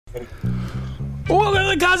Welcome to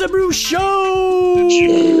the Cosmic Brew Show!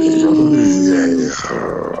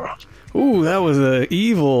 Ooh, that was a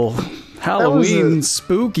evil Halloween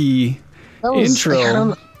spooky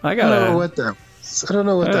intro. I don't know what that was. I don't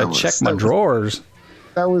know what that was. Check my drawers.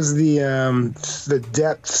 That was the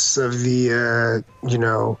depths of the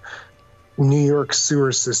New York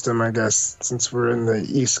sewer system, I guess, since we're in the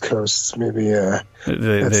East Coast. Maybe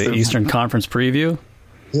the Eastern Conference preview.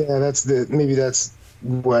 Yeah, that's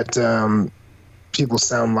what people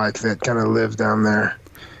sound like that kind of live down there.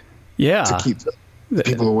 Yeah, to keep the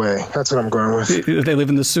people away. That's what I'm going with. They live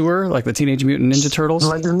in the sewer, like the Teenage Mutant Ninja Turtles.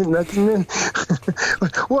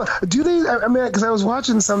 Well, do they? I mean, because I was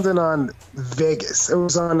watching something on Vegas. It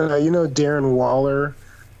was on, Darren Waller.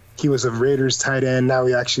 He was a Raiders tight end. Now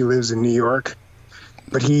he actually lives in New York.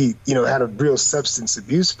 But he, had a real substance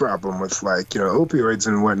abuse problem with opioids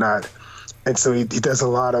and whatnot. And so he does a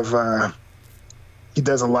lot of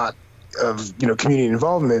community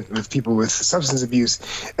involvement with people with substance abuse.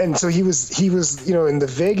 And so he was in the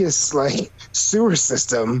Vegas sewer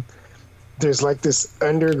system. There's this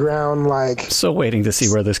underground so waiting to see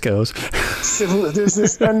where this goes. There's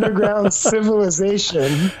this underground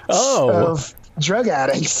civilization of drug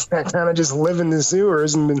addicts that kind of just live in the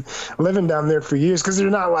sewers and been living down there for years, because they're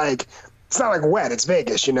not it's not wet. It's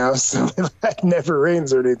Vegas, so it never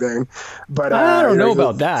rains or anything. But I don't know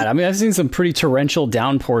about that. I mean, I've seen some pretty torrential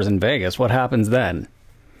downpours in Vegas. What happens then?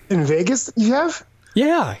 In Vegas, you have?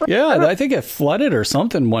 Yeah. I think it flooded or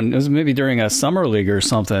something. It was maybe during a summer league or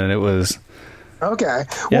something. And it was. Okay.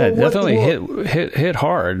 Yeah, it definitely hit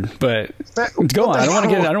hard. But go on. I don't want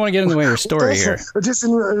to get in the way of your story here. Just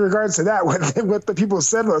in regards to that, what the people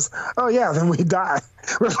said was, "Oh yeah, then we die."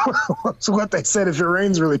 That's what they said if it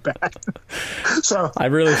rains really bad. So I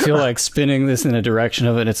really feel like spinning this in a direction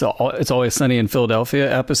of It's Always Sunny in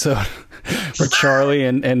Philadelphia episode where Charlie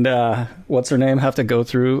and what's her name have to go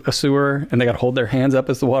through a sewer and they got to hold their hands up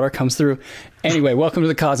as the water comes through. Anyway, welcome to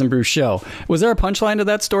the Cos and Brew Show. Was there a punchline to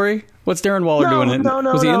that story? What's Darren Waller doing? No.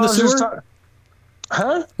 Was he in the sewer?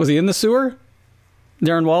 Huh? Was he in the sewer?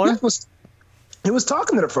 Darren Waller? He was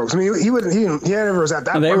talking to the folks. I mean, he never was at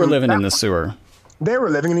that. They were living in the sewer. They were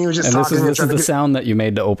living, and he was just talking. This is the sound that you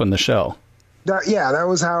made to open the show. That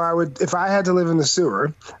was how I would, if I had to live in the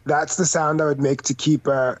sewer, that's the sound I would make to keep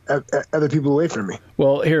other people away from me.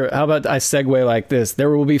 Well, here, how about I segue like this?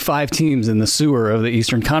 There will be 5 teams in the sewer of the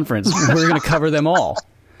Eastern Conference. We're going to cover them all.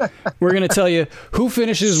 We're going to tell you who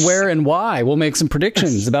finishes where and why. We'll make some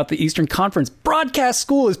predictions about the Eastern Conference. Broadcast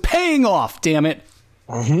school is paying off, damn it.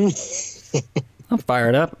 Mm-hmm. I'm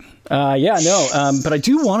fired up. But I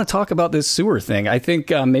do want to talk about this sewer thing. I think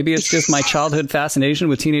maybe it's just my childhood fascination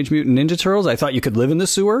with Teenage Mutant Ninja Turtles. I thought you could live in the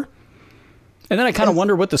sewer. And then I kind of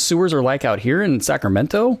wonder what the sewers are like out here in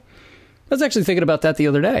Sacramento. I was actually thinking about that the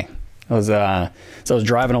other day. I was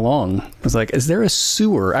driving along. I was like, is there a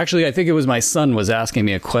sewer? Actually, I think it was my son was asking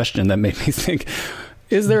me a question that made me think,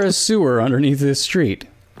 is there a sewer underneath this street?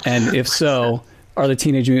 And if so, are the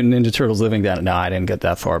Teenage Mutant Ninja Turtles living down? No, I didn't get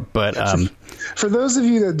that far. But for those of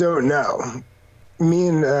you that don't know, me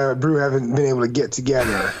and Brew haven't been able to get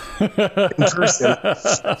together in person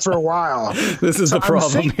for a while. This is the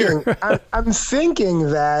problem here. I'm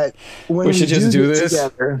thinking that when we should just do this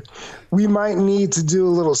together, we might need to do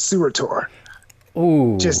a little sewer tour.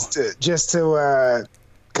 Ooh, just to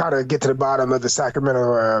kind of get to the bottom of the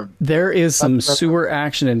Sacramento. There is some sewer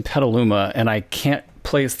action in Petaluma, and I can't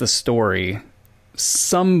place the story.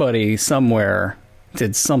 Somebody somewhere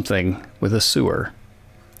did something with a sewer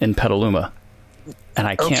in Petaluma, and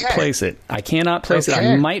I can't place it. I cannot place it.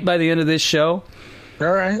 I might by the end of this show. All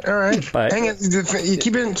right. But hang it. You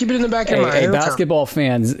keep it in the back of your mind. Hey, basketball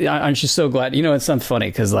fans, aren't you so glad? It's something funny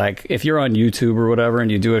because if you're on YouTube or whatever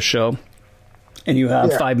and you do a show and you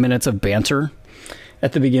have 5 minutes of banter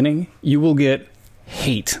at the beginning, you will get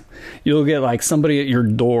hate. You'll get somebody at your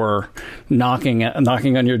door knocking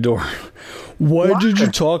on your door. Why did you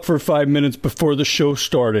talk for 5 minutes before the show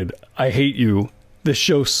started? I hate you. The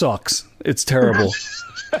show sucks. It's terrible.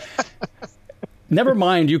 Never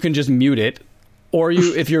mind, you can just mute it. Or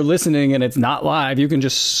if you're listening and it's not live, you can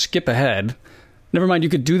just skip ahead. Never mind,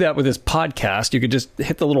 you could do that with this podcast. You could just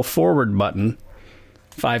hit the little forward button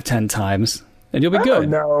 5-10 times, and you'll be good.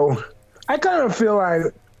 No, I kind of feel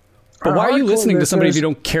like... But why are you listening to somebody if you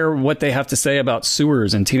don't care what they have to say about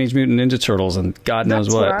sewers and Teenage Mutant Ninja Turtles and God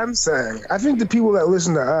knows what? That's what I'm saying. I think the people that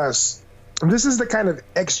listen to us, this is the kind of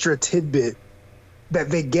extra tidbit that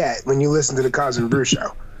they get when you listen to the Cos and Brew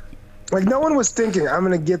Show. No one was thinking, I'm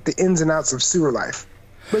going to get the ins and outs of sewer life.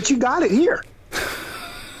 But you got it here.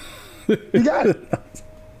 You got it.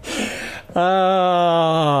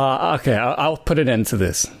 Okay, I'll put an end to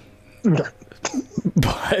this. Okay.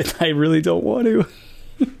 But I really don't want to.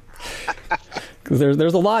 Because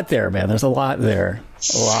there's a lot there, man. There's a lot there.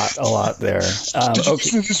 A lot there. Did you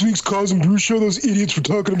listen to this week's Cause and Brew show? Those idiots were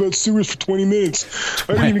talking about sewers for 20 minutes.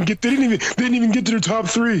 They didn't even get to their top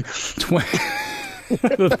 3.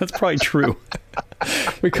 That's probably true.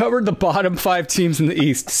 We covered the bottom 5 teams in the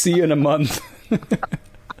East. See you in a month.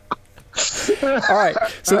 All right.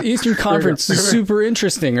 So the Eastern Conference is super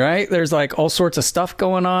interesting, right? There's like all sorts of stuff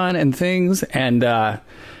going on and things. And,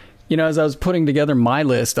 as I was putting together my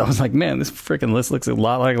list, I was like, man, this freaking list looks a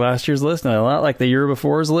lot like last year's list and a lot like the year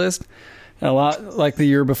before's list and a lot like the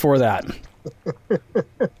year before that.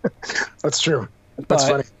 That's true. That's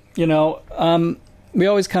funny. We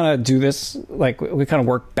always kind of do this, like we kind of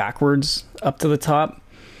work backwards up to the top.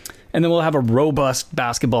 And then we'll have a robust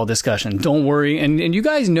basketball discussion. Don't worry. And you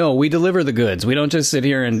guys know we deliver the goods. We don't just sit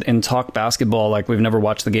here and talk basketball like we've never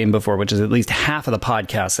watched the game before, which is at least half of the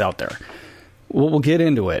podcasts out there. We'll get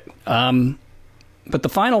into it. But the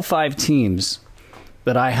final 5 teams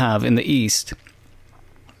that I have in the East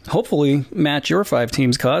hopefully match your 5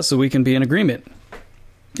 teams, Cause, so we can be in agreement.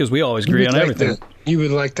 Because we always agree on everything. You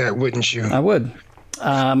would like that, wouldn't you? I would.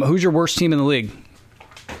 Who's your worst team in the league?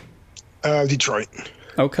 Detroit.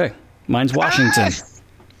 Okay. Mine's Washington.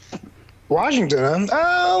 Washington,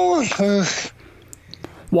 huh?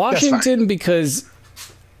 Washington, because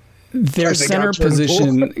their center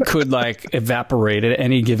position could like evaporate at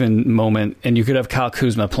any given moment, and you could have Kyle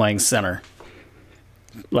Kuzma playing center,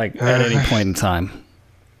 like at any point in time.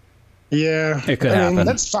 Yeah, it could happen.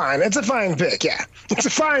 That's fine. It's a fine pick. Yeah, it's a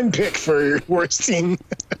fine pick for your worst team.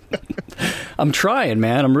 I'm trying,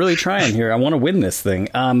 man. I'm really trying here. I want to win this thing.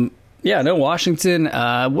 Yeah, no, Washington,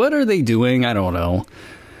 what are they doing? I don't know.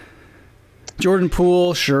 Jordan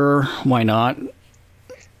Poole, sure, why not?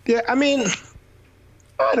 Yeah, I mean,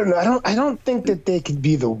 I don't know. I don't think that they could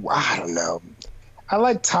be I don't know. I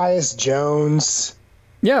like Tyus Jones.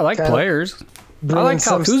 Yeah, I like players. I like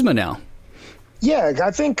Kyle Kuzma now. Yeah, I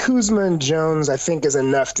think Kuzma and Jones, is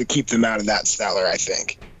enough to keep them out of that cellar, I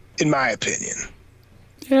think, in my opinion.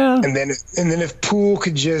 Yeah. And then if Poole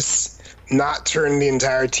could just not turn the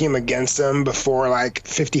entire team against them before like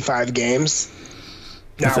 55 games.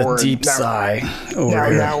 That's a deep sigh.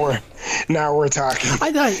 Now we're talking.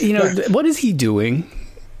 I thought, what is he doing?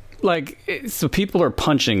 Like, so people are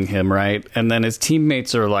punching him, right? And then his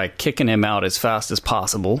teammates are like kicking him out as fast as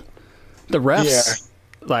possible. The refs,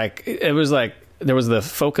 like, it was like there was the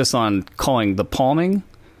focus on calling the palming,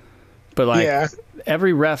 but like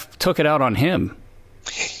every ref took it out on him.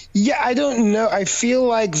 Yeah, I don't know. I feel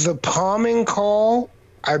like the palming call,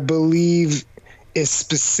 I believe, is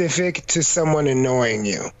specific to someone annoying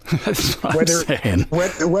you. That's what I'm saying.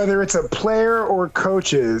 Whether it's a player or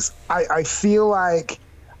coaches, I feel like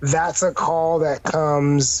that's a call that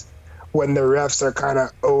comes when the refs are kind of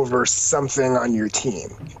over something on your team.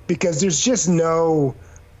 Because there's just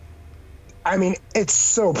it's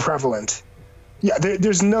so prevalent. Yeah,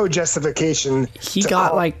 there's no justification. He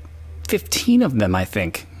got like 15 of them, I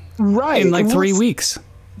think. Right. In like 3 weeks.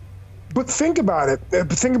 But think about it.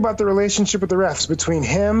 Think about the relationship with the refs between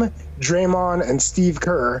him, Draymond, and Steve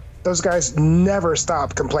Kerr. Those guys never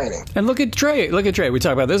stop complaining. And look at Dre. We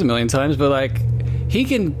talk about this a million times, but like he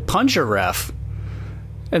can punch a ref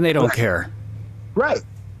and they don't care. Right.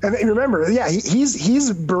 And remember,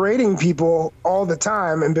 he's berating people all the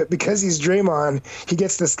time, and because he's Draymond, he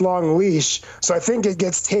gets this long leash. So I think it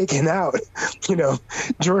gets taken out.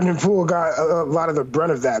 Jordan Poole got a lot of the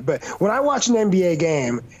brunt of that. But when I watch an NBA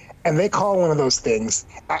game and they call one of those things,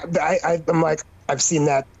 I'm like, I've seen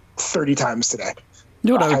that 30 times today. You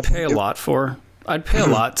know what I would pay a lot for? I'd pay a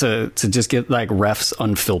lot to just get like refs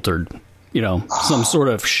unfiltered. Some sort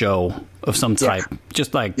of show of some type,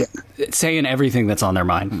 just like saying everything that's on their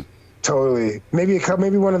mind. Totally. Maybe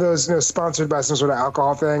one of those, sponsored by some sort of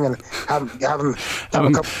alcohol thing, and have them have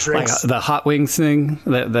a couple drinks. Like the hot wings thing.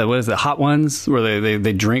 What is the hot ones where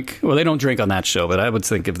they drink? Well, they don't drink on that show, but I would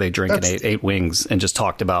think if they drink and ate wings and just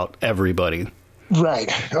talked about everybody. Right.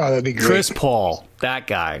 Oh, that'd be great. Chris Paul, that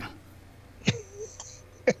guy.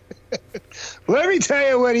 Let me tell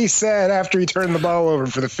you what he said after he turned the ball over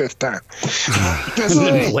for the 5th time. And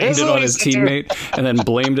then blamed it on his teammate and then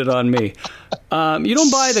blamed it on me. You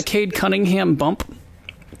don't buy the Cade Cunningham bump?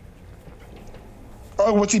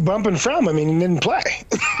 Oh, what's he bumping from? I mean, he didn't play.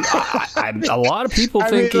 A lot of people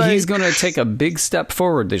think he's going to take a big step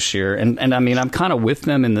forward this year. And I mean, I'm kind of with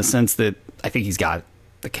them in the sense that I think he's got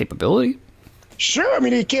the capability. Sure. I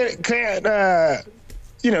mean, he can't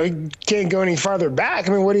he can't go any farther back.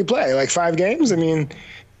 I mean, what do you play? Like 5 games? I mean,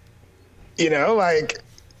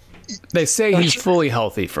 They say he's fully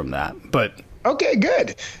healthy from that, but okay,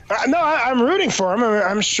 good. No, I'm rooting for him.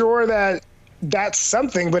 I'm sure that that's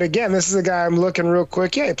something. But again, this is a guy I'm looking real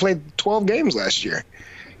quick. Yeah, he played 12 games last year.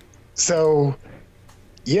 So,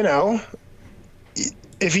 you know,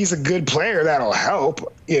 if he's a good player, that'll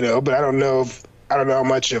help. You know, but I don't know how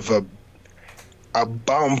much of a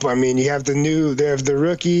bump. I mean, they have the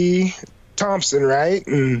rookie Thompson, right?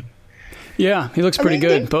 And yeah, he looks pretty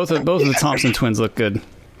good. Both of the Thompson twins look good.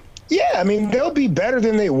 Yeah, I mean, they'll be better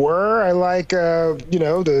than they were. I like,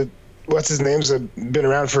 what's his name's been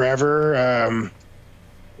around forever.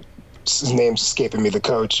 His name's escaping me, the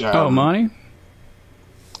coach. Monty?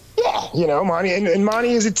 Yeah, Monty. And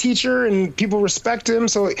Monty is a teacher, and people respect him.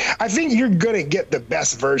 So I think you're going to get the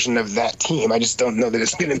best version of that team. I just don't know that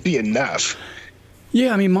it's going to be enough.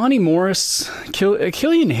 Yeah, I mean, Monty Morris,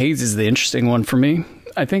 Killian Hayes is the interesting one for me.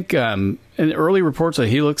 I think in early reports that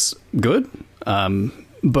he looks good.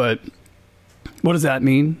 But what does that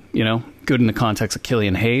mean? You know, good in the context of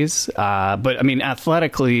Killian Hayes. But I mean,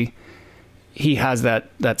 athletically, he has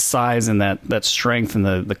that size and that strength and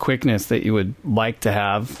the quickness that you would like to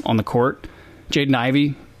have on the court. Jaden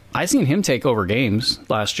Ivey, I seen him take over games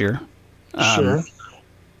last year. Sure.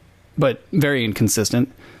 But very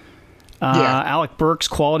inconsistent. Alec Burks,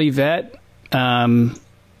 quality vet. Boyan,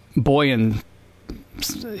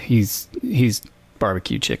 he's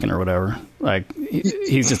barbecue chicken or whatever. Like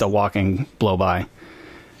he's just a walking blow by,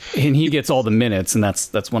 and he gets all the minutes, and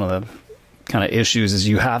that's one of the kind of issues is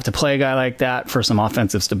you have to play a guy like that for some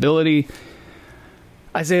offensive stability.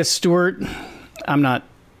 Isaiah Stewart, I'm not.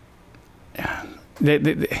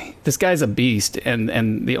 This guy's a beast,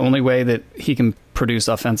 and the only way that he can produce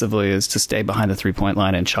offensively is to stay behind the 3-point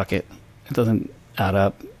line and chuck it. It doesn't add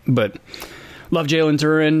up. But love Jalen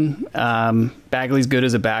Duren. Bagley's good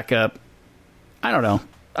as a backup. I don't know.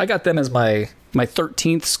 I got them as my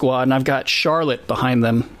 13th squad, and I've got Charlotte behind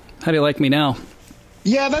them. How do you like me now?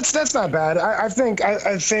 Yeah, that's not bad. I think I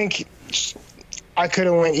could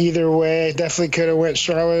have went either way. I definitely could have went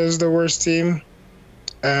Charlotte as the worst team.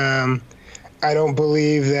 I don't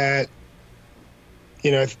believe that.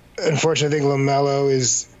 Unfortunately, I think LaMelo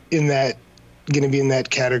is going to be in that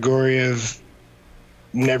category of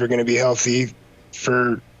never going to be healthy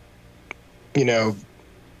for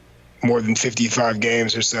more than 55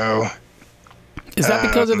 games or so. Is that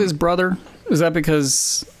because of his brother? Is that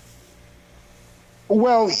because?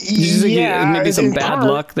 Well, yeah, maybe some bad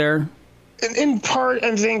luck there. In part,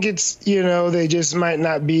 I think it's they just might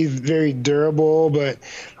not be very durable. But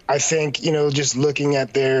I think just looking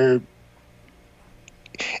at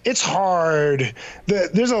it's hard.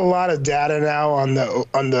 There's a lot of data now on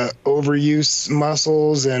the overuse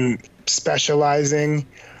muscles and specializing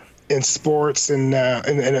in sports and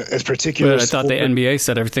in a particular. But I thought the NBA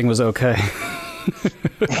said everything was okay.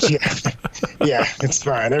 yeah, it's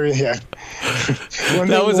fine.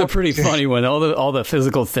 That was a pretty funny one. All the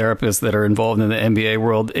physical therapists that are involved in the NBA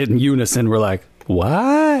world in unison were like,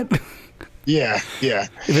 "What?" Yeah.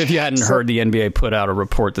 If you hadn't heard, the NBA put out a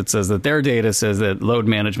report that says that their data says that load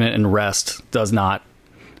management and rest does not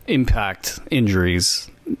impact injuries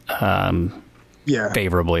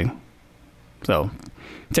favorably. So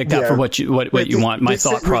take that for what you want. My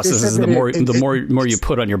thought process is the more you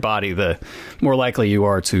put on your body, the more likely you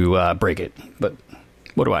are to break it. But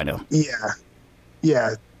what do I know?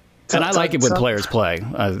 Yeah. And I like it when players play.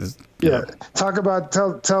 Talk about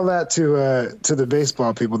tell that to the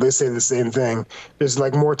baseball people. They say the same thing. There's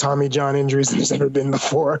like more Tommy John injuries than there's ever been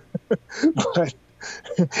before. But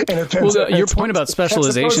your point about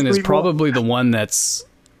specialization is probably the one that's,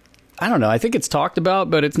 I don't know. I think it's talked about,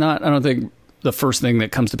 but it's not. I don't think the first thing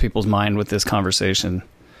that comes to people's mind with this conversation.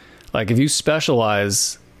 Like if you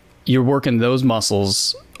specialize, you're working those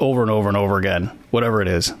muscles over and over and over again, whatever it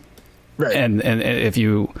is. Right. And if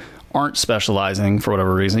you aren't specializing for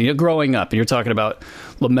whatever reason, you're growing up and you're talking about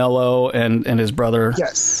LaMelo and his brother.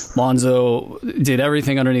 Yes. Lonzo did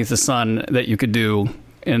everything underneath the sun that you could do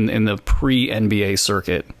in the pre-NBA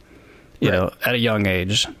circuit, you know, at a young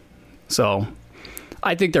age. So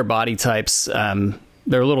I think their body types,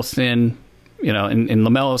 they're a little thin, in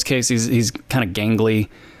LaMelo's case, he's kind of gangly.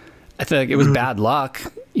 I think it was bad luck,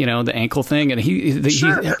 the ankle thing. And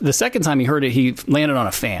the second time he heard it, he landed on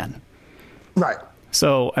a fan. Right.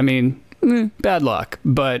 So, I mean, bad luck.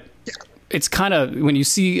 But it's kind of, when you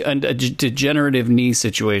see a degenerative knee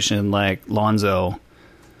situation like Lonzo,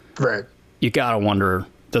 right, you got to wonder,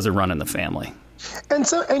 does it run in the family? And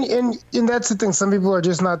so, and that's the thing. Some people are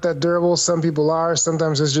just not that durable. Some people are.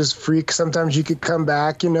 Sometimes it's just freak. Sometimes you could come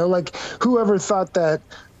back, like whoever thought that,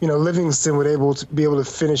 Livingston would be able to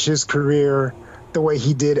finish his career the way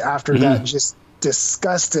he did after that just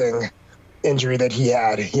disgusting injury that he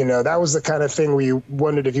had. That was the kind of thing we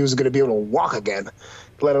wondered if he was going to be able to walk again,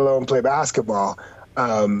 let alone play basketball.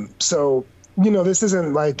 So, this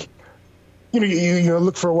isn't like, you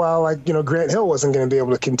look for a while, like, Grant Hill wasn't going to be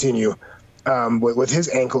able to continue with his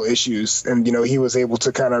ankle issues. And, he was able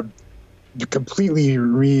to kind of completely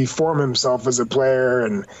reform himself as a player.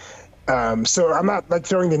 And so I'm not like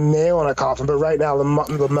throwing the nail in a coffin, but right now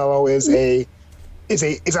LaMelo is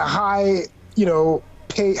a high,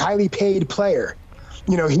 highly paid player.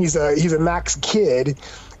 He's a max kid.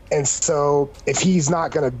 And so if he's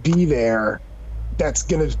not going to be there, that's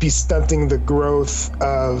going to be stunting the growth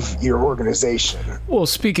of your organization. Well,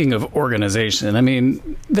 speaking of organization, I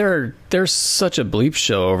mean, there's such a bleep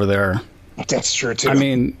show over there. That's true, too. I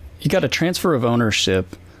mean, you got a transfer of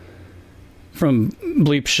ownership from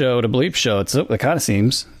bleep show to bleep show. It kind of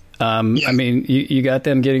seems. I mean, you got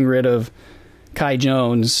them getting rid of Kai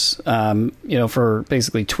Jones, for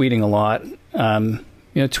basically tweeting a lot,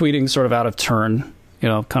 tweeting sort of out of turn,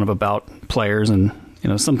 kind of about players and,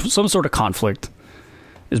 some sort of conflict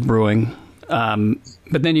is brewing.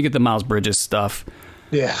 But then you get the Miles Bridges stuff.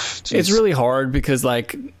 Yeah. Geez. It's really hard because,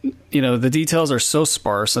 like, the details are so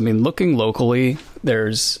sparse. I mean, looking locally,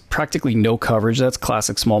 there's practically no coverage. That's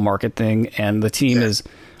classic small market thing. And the team has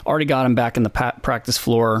already got him back in the practice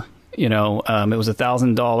floor. It was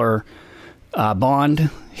 $1,000 bond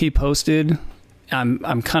he posted.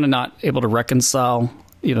 I'm kind of not able to reconcile,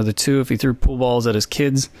 the two. If he threw pool balls at his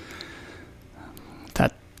kids,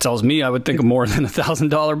 that tells me I would think of more than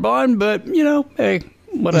 $1,000 bond. But hey,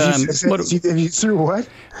 what? If you threw what?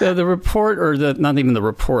 The report, or not even the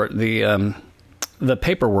report. The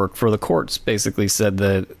paperwork for the courts basically said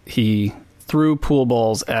that he threw pool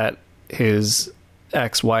balls at his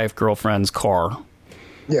ex-wife, girlfriend's car.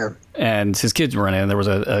 Yeah. And his kids were in it, and there was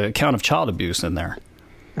a count of child abuse in there.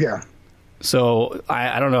 Yeah. So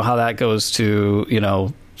I don't know how that goes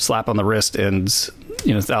to, slap on the wrist and,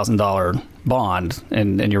 $1,000 bond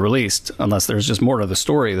and you're released, unless there's just more to the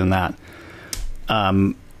story than that.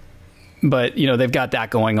 But, they've got that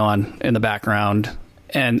going on in the background.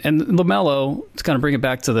 And LaMelo, to kind of bring it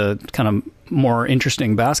back to the kind of more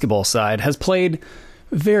interesting basketball side, has played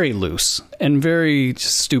very loose and very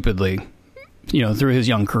stupidly, through his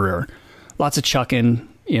young career. Lots of chucking,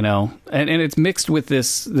 and it's mixed with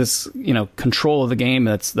this control of the game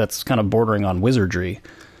that's kind of bordering on wizardry.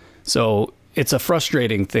 So it's a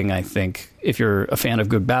frustrating thing, I think, if you're a fan of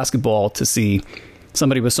good basketball, to see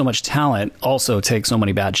somebody with so much talent also take so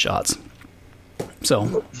many bad shots.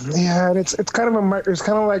 So yeah, and it's kind of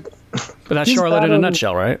like. But that's Charlotte in a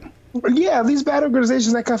nutshell, right? Yeah, these bad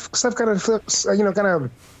organizations, that kind of stuff kind of flips, kind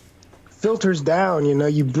of filters down.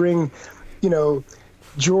 You bring,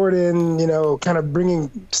 Jordan, kind of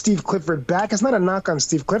bringing Steve Clifford back. It's not a knock on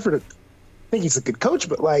Steve Clifford. I think he's a good coach,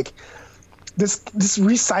 but like this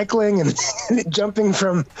recycling and jumping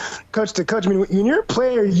from coach to coach. I mean, when you're a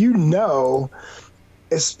player,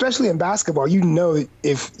 especially in basketball,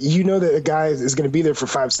 if that a guy is going to be there for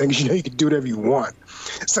 5 seconds, you can do whatever you want.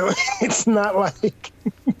 So it's not like,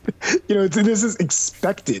 this is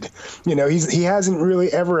expected. He hasn't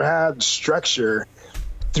really ever had structure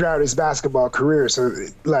throughout his basketball career. So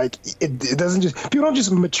like, it doesn't people don't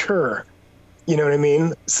just mature. You know what I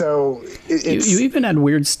mean? So you even had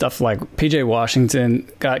weird stuff like PJ Washington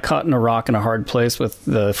got caught in a rock and a hard place with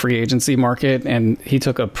the free agency market, and he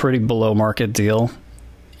took a pretty below market deal.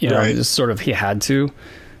 Right. Just sort of he had to.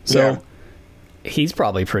 So he's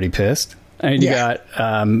probably pretty pissed. I mean, you got,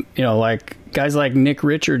 like guys like Nick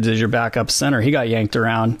Richards as your backup center. He got yanked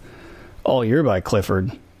around all year by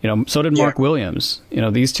Clifford. So did Mark Williams.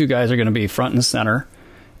 These two guys are going to be front and center.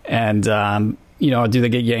 And, do they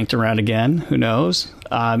get yanked around again? Who knows?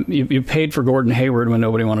 You paid for Gordon Hayward when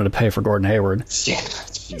nobody wanted to pay for Gordon Hayward. Yeah.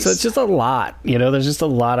 So it's just a lot. There's just a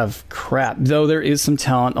lot of crap. Though there is some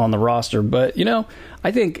talent on the roster. But,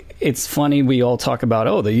 I think it's funny we all talk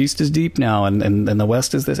about, the East is deep now and the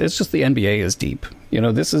West is this. It's just the NBA is deep.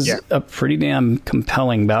 This is a pretty damn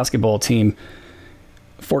compelling basketball team.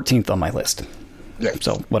 14th on my list. Yeah.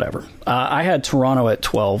 So whatever. I had Toronto at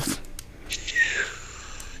 12.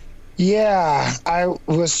 Yeah, I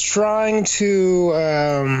was trying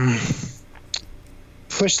to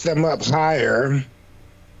push them up higher.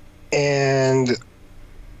 And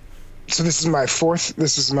so this is my fourth.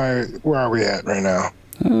 Where are we at right now?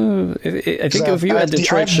 I think if you had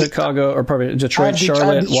Detroit, Chicago, or probably Detroit,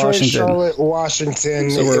 Charlotte, Washington. Charlotte,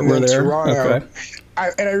 Washington, so we're there. Toronto. Okay.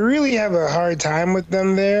 I really have a hard time with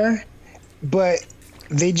them there, but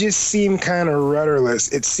they just seem kind of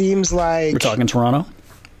rudderless. It seems like we're talking Toronto.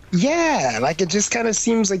 Yeah, like it just kind of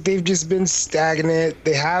seems like they've just been stagnant.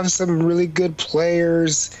 They have some really good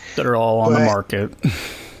players that are all on the market.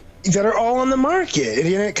 That are all on the market. And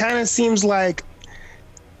it kind of seems like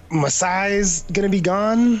Masai's going to be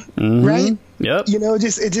gone, right? Yep.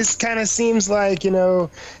 It just kind of seems like,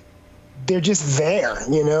 they're just there,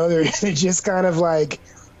 they're just kind of like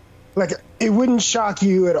it wouldn't shock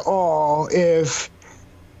you at all if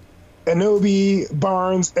Anunoby,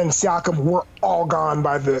 Barnes, and Siakam were all gone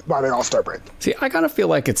by the All-Star break. See, I kind of feel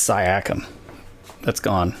like it's Siakam that's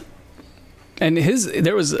gone. And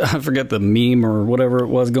there was, I forget the meme or whatever it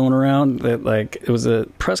was going around, that like it was a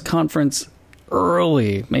press conference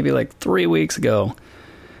early, maybe like 3 weeks ago,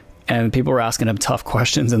 and people were asking him tough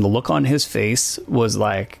questions, and the look on his face was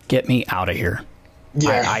like, get me out of here.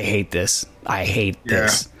 Yeah. I hate this. I hate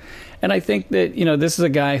this. And I think that, this is a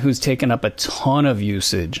guy who's taken up a ton of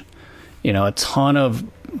usage, a ton of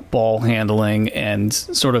ball handling, and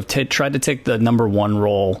sort of tried to take the number one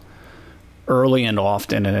role early and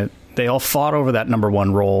often. And they all fought over that number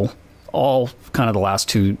one role all kind of the last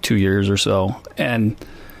two years or so. And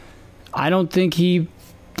I don't think he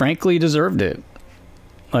frankly deserved it.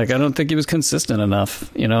 Like, I don't think he was consistent enough.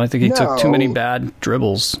 I think he took too many bad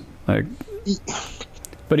dribbles. But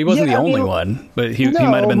he wasn't the only one. But he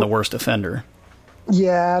might have been the worst offender.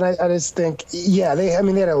 Yeah, and I just think, they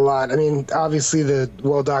had a lot. I mean, obviously the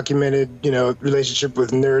well-documented, relationship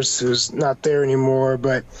with Nurse, who's not there anymore.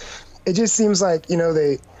 But it just seems like,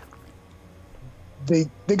 they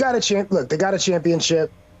got a Look, they got a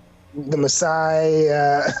championship. The Masai,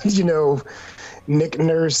 Nick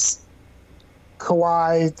Nurse,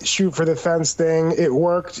 Kawhi shoot for the fence thing. It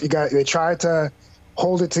worked. They tried to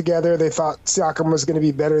hold it together. They thought Siakam was going to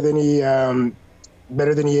be better than he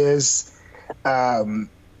is.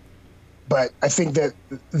 But I think that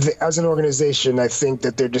as an organization, I think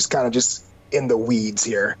that they're just kind of just in the weeds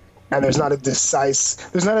here. And they're kind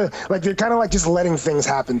of like just letting things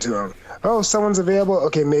happen to them. Oh, someone's available.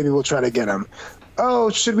 Okay, maybe we'll try to get him. Oh,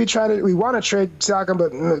 should we we want to trade Siakam,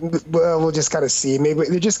 but we'll just kind of see. Maybe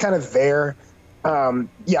they're just kind of there. Again,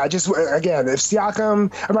 if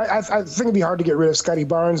Siakam, I think it'd be hard to get rid of Scotty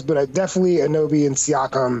Barnes, but definitely Anunoby and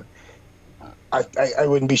Siakam, I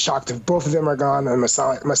wouldn't be shocked if both of them are gone and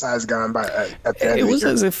Masai's gone at the end of the year. It was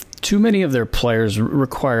as if too many of their players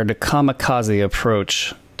required a kamikaze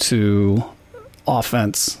approach to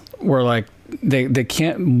offense, where like they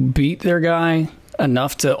can't beat their guy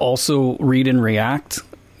enough to also read and react,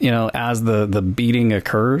 as the beating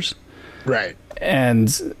occurs. Right. And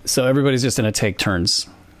so everybody's just going to take turns,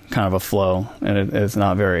 kind of a flow, and it's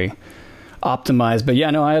not very optimized. But yeah,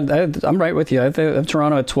 no, I'm right with you. I have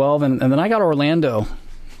Toronto at 12, and then I got Orlando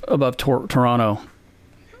above Toronto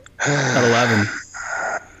at 11.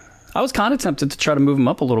 I was kind of tempted to try to move them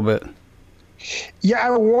up a little bit. Yeah,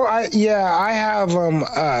 I have them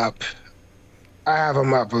up. I have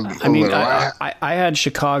them up a little. I had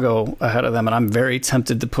Chicago ahead of them, and I'm very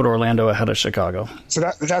tempted to put Orlando ahead of Chicago.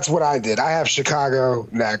 So that's what I did. I have Chicago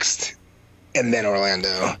next, and then Orlando.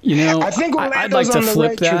 I think I'd like to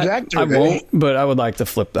flip that. I won't, but I would like to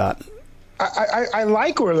flip that. I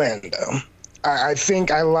like Orlando. I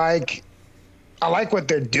think I like what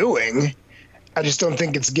they're doing. I just don't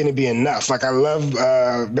think it's going to be enough. Like, I love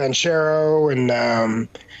Banchero and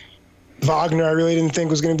Wagner. I really didn't think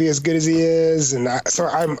was going to be as good as he is, and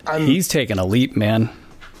I'm. He's taking a leap, man.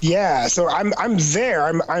 Yeah, so I'm there.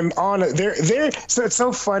 I'm on it. They're so it's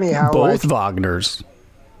so funny how both Wagners.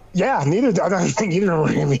 Yeah, I don't think either are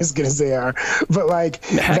going to be as good as they are. But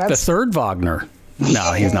heck, the third Wagner.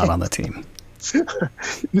 No, he's not on the team.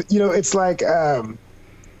 It's like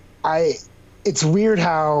it's weird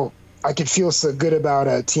how I could feel so good about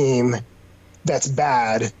a team that's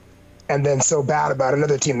bad and then so bad about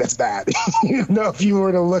another team that's bad. If you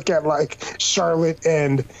were to look at Charlotte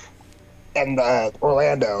and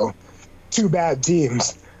Orlando, two bad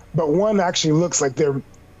teams, but one actually looks like they're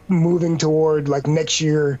moving toward next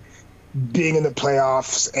year being in the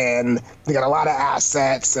playoffs, and they got a lot of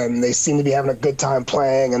assets and they seem to be having a good time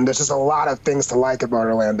playing, and there's just a lot of things to like about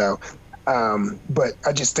Orlando. But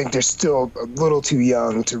I just think they're still a little too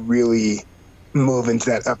young to really move into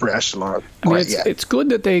that upper echelon. It's good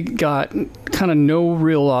that they got kind of no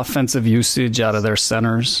real offensive usage out of their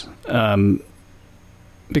centers,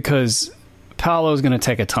 because Paolo's going to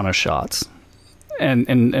take a ton of shots,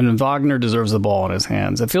 and Wagner deserves the ball in his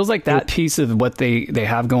hands. It feels like that piece of what they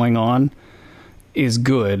have going on is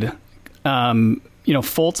good.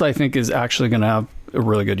 Fultz, I think, is actually going to have a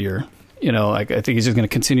really good year. I think he's just going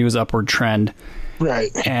to continue his upward trend.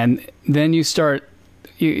 Right. And then you start,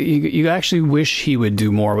 you actually wish he would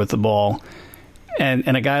do more with the ball.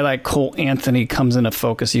 and a guy like Cole Anthony comes into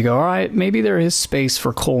focus, you go, all right, maybe there is space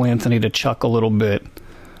for Cole Anthony to chuck a little bit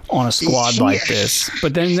on a squad like this.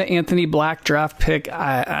 But then the Anthony Black draft pick,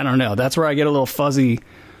 I don't know. That's where I get a little fuzzy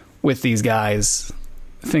with these guys,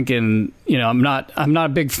 thinking, I'm not a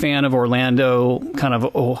big fan of Orlando kind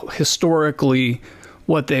of historically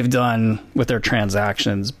what they've done with their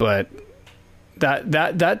transactions, but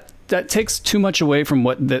that takes too much away from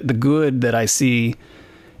what the good that I see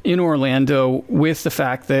in Orlando, with the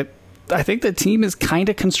fact that I think the team is kind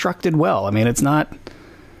of constructed well. I mean, it's not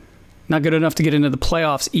good enough to get into the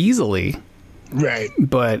playoffs easily. Right.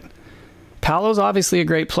 But Paolo's obviously a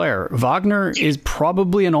great player. Wagner is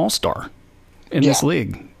probably an all-star in this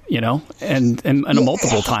league, and a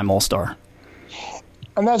multiple-time all-star.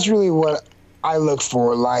 And that's really what I look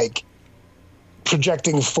for, like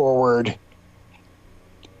projecting forward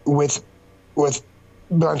with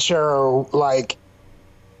Banchero. Like,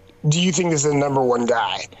 do you think this is a number one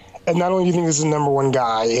guy? And not only do you think this is a number one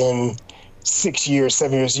guy in 6 years,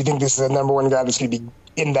 7 years, you think this is a number one guy that's going to be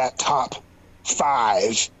in that top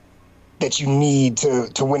 5 that you need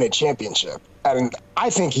to win a championship? And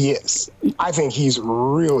I think he is. I think he's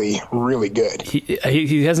really, really good.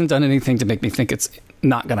 He hasn't done anything to make me think it's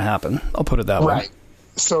not going to happen. I'll put it that way. Right.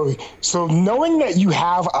 So knowing that you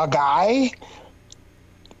have a guy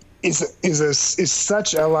is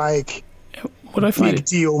such a what I find big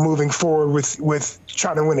deal moving forward with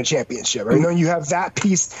trying to win a championship. I know you have that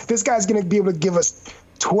piece. This guy's going to be able to give us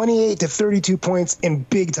 28 to 32 points in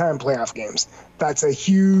big time playoff games. That's a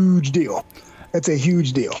huge deal. That's a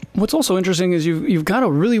huge deal. What's also interesting is you've got a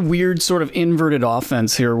really weird sort of inverted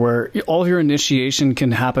offense here, where all of your initiation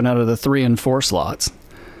can happen out of the 3 and 4 slots.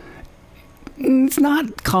 It's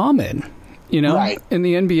not common, right, in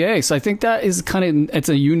the NBA. So I think that is it's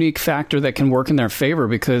a unique factor that can work in their favor,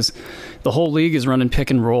 because the whole league is running pick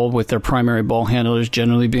and roll with their primary ball handlers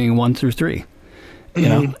generally being 1 through 3.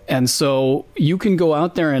 And so you can go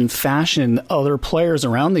out there and fashion other players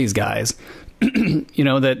around these guys,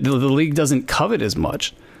 that the league doesn't covet as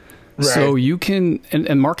much. Right. So you can,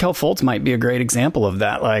 and Markelle Fultz might be a great example of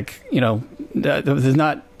that. Like, there's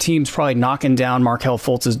not teams probably knocking down Markelle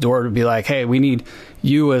Fultz's door to be like, hey, we need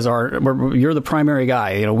you as you're the primary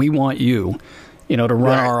guy. We want you, to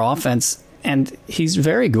run our offense. And he's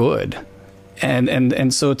very good.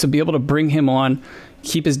 And so to be able to bring him on,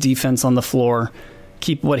 keep his defense on the floor,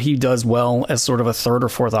 keep what he does well as sort of a 3rd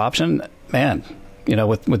or 4th option, man,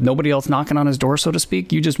 with nobody else knocking on his door, so to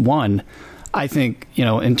speak, you just won, I think,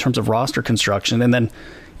 in terms of roster construction. And then,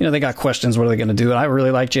 they got questions. What are they going to do? And I really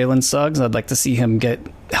like Jalen Suggs. I'd like to see him get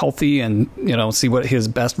healthy and, see what his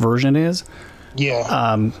best version is.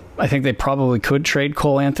 Yeah. I think they probably could trade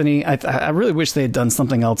Cole Anthony. I really wish they had done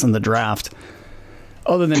something else in the draft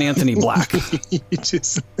other than Anthony Black. I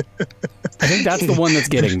think that's the one that's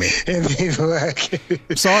getting me. Anthony Black.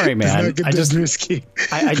 Sorry, man. Risky.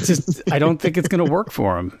 I don't think it's going to work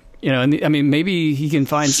for him. And maybe he can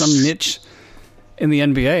find some niche in the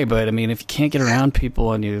NBA, but if you can't get around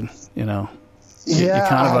people and you're kind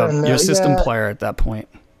of you're a system player at that point.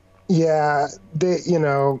 Yeah,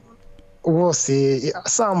 we'll see. I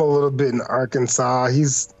saw him a little bit in Arkansas.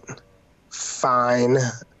 He's fine.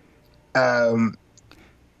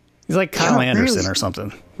 He's like Kyle Anderson or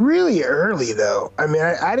something. Really early, though.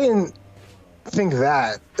 I didn't think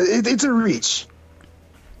that. It's a reach.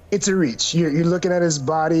 It's a reach. You're looking at his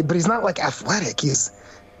body, but he's not like athletic. He's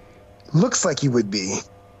looks like he would be.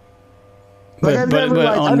 But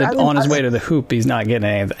on his way to the hoop, he's not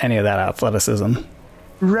getting any of that athleticism.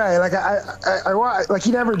 Right. Like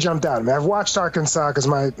he never jumped out at me. I've watched Arkansas because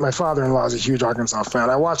my father-in-law is a huge Arkansas fan.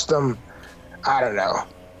 I watched them, I don't know,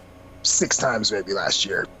 6 times maybe last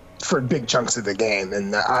year for big chunks of the game,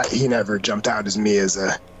 and he never jumped out as me as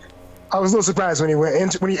a. I was a little surprised when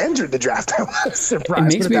he entered the draft. I was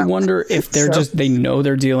surprised. It makes me wonder if they know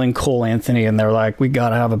they're dealing Cole Anthony, and they're like, we got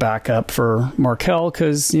to have a backup for Markelle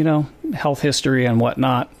because health history and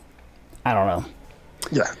whatnot. I don't know.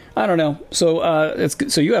 Yeah, I don't know. So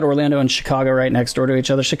so you had Orlando and Chicago right next door to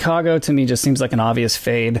each other. Chicago to me just seems like an obvious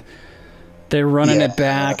fade. They're running it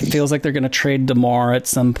back. It feels like they're going to trade DeMar at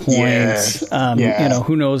some point.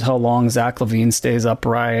 Who knows how long Zach LaVine stays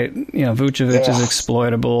upright. Vucevic is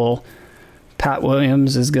exploitable. Pat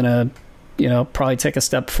Williams is going to, probably take a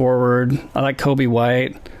step forward. I like Kobe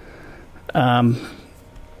White. There's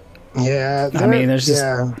just...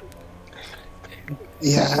 the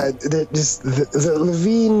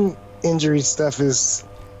LaVine injury stuff is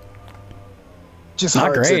just not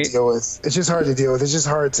hard great to deal with. It's just hard to deal with. It's just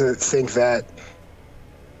hard to think that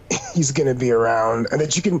he's going to be around and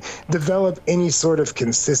that you can develop any sort of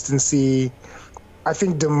consistency I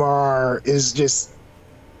think DeMar is just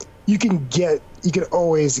you can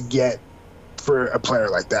always get for a player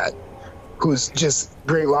like that who's just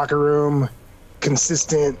great locker room,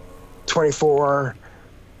 consistent, 24,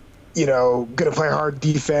 gonna play hard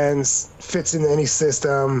defense, fits into any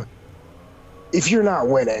system. If you're not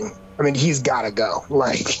winning, I mean, he's got to go.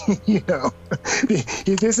 Like,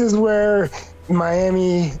 this is where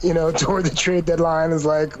Miami, toward the trade deadline is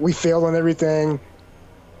like, we failed on everything.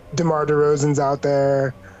 DeMar DeRozan's out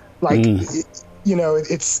there. Like, you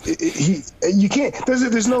can't,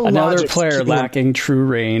 there's no another logic player lacking true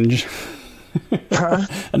range. Huh?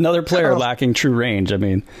 Another player lacking true range. I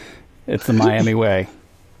mean, it's the Miami way.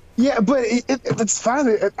 Yeah, but it's fine.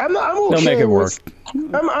 I'm okay. They'll make it work.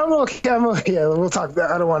 I'm okay. Yeah, we'll talk.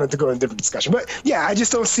 I don't want it to go in a different discussion, but yeah, I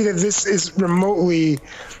just don't see that this is remotely.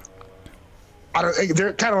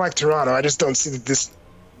 They're kind of like Toronto. I just don't see that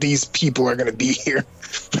these people are going to be here.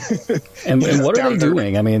 and what are they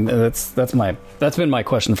doing? I mean, that's been my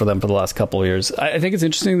question for them for the last couple of years. I think it's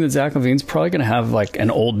interesting that Zach LaVine's probably going to have like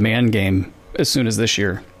an old man game as soon as this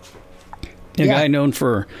year. A guy known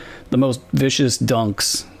for the most vicious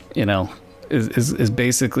dunks, is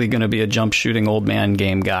basically going to be a jump shooting old man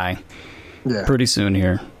game guy pretty soon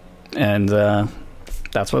here. And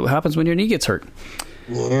that's what happens when your knee gets hurt.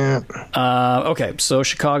 Yeah. Okay, so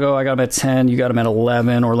Chicago, I got him at 10. You got him at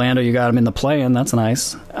 11. Orlando, you got him in the play-in. That's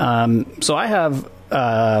nice. So I have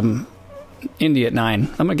Indy at 9.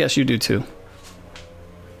 I'm going to guess you do too.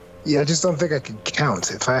 Yeah, I just don't think I could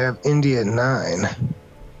count. If I have Indy at 9,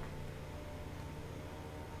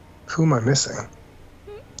 who am I missing?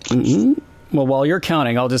 Well, while you're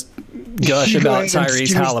counting, I'll just gush about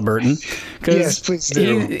Tyrese Halliburton. Yes, please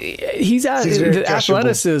do. He's the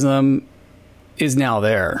athleticism is now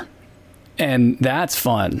there, and that's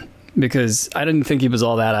fun because I didn't think he was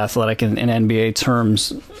all that athletic in NBA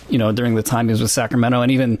terms, during the time he was with Sacramento,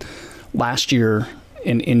 and even last year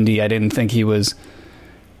in Indy, I didn't think he was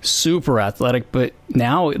super athletic, but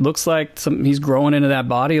now it looks like he's growing into that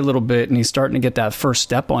body a little bit, and he's starting to get that first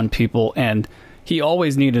step on people, and he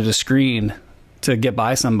always needed a screen to get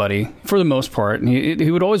by somebody for the most part, and he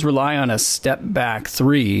would always rely on a step back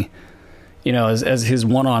three, as his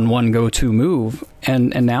one-on-one go-to move, and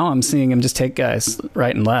now I'm seeing him just take guys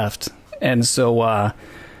right and left, and so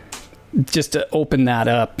just to open that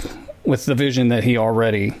up with the vision that he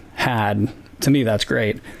already had, to me that's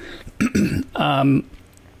great.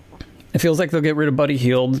 It feels like they'll get rid of Buddy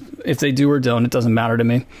Hield. If they do or don't, it doesn't matter to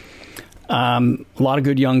me. A lot of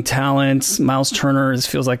good young talents. Miles Turner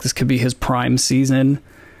feels like this could be his prime season.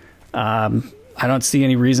 I don't see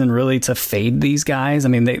any reason really to fade these guys. I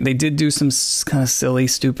mean, they did do some kind of silly,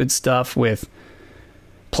 stupid stuff with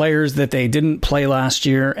players that they didn't play last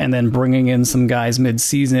year and then bringing in some guys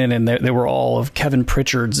mid-season, and they were all of Kevin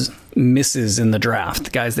Pritchard's misses in the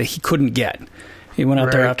draft, guys that he couldn't get. He went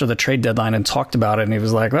out there after the trade deadline and talked about it, and he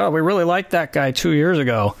was like, well, we really liked that guy 2 years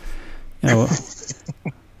ago.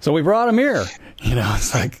 So we brought him here.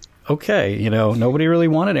 It's like, okay, nobody really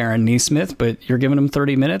wanted Aaron Nesmith, but you're giving him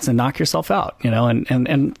 30 minutes and knock yourself out,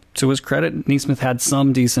 and to his credit, Nesmith had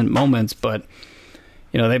some decent moments, but,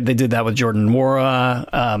 they did that with Jordan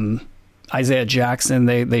Nwora, Isaiah Jackson,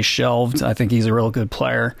 they shelved. I think he's a real good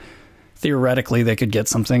player. Theoretically, they could get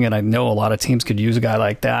something, and I know a lot of teams could use a guy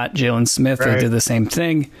like that. Jalen Smith, they did the same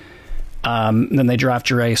thing. Then they draft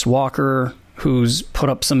Jarace Walker, who's put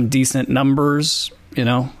up some decent numbers,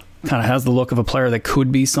 kind of has the look of a player that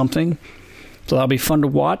could be something. So that'll be fun to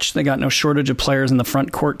watch. They got no shortage of players in the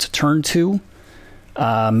front court to turn to.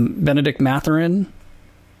 Benedict Mathurin,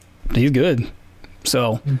 he's good.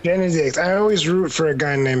 So Benedict, I always root for a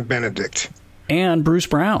guy named Benedict. And Bruce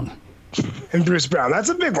Brown. And Bruce Brown, that's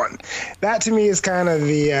a big one. That to me is kind of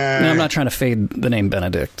the. No, I'm not trying to fade the name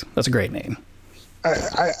Benedict. That's a great name.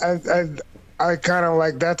 I kind of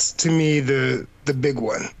like, that's to me the big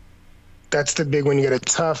one. That's the big one. You get a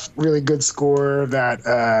tough, really good scorer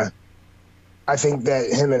that I think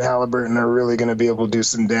that him and Halliburton are really going to be able to do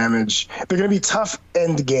some damage. They're going to be tough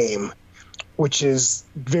end game, which is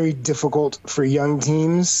very difficult for young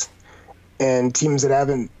teams and teams that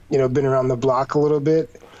haven't been around the block a little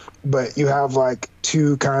bit. But you have like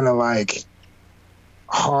two kind of like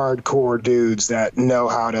hardcore dudes that know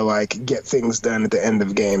how to like get things done at the end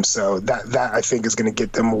of games. So that I think is going to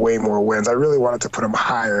get them way more wins. I really wanted to put them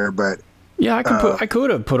higher, but yeah, I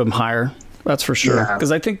could have put them higher. That's for sure.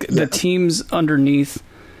 Because I think the teams underneath.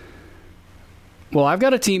 Well, I've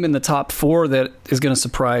got a team in the top 4 that is going to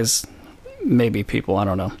surprise maybe people. I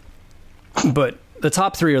don't know, but the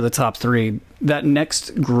top 3 are the top 3. That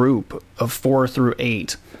next group of 4 through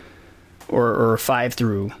 8. Or 5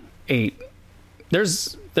 through 8,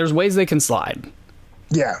 there's ways they can slide.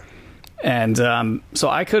 Yeah. And so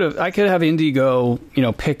I could have Indy go,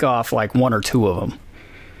 pick off like one or two of them.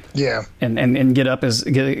 Yeah. And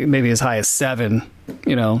get maybe as high as 7, to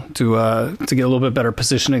get a little bit better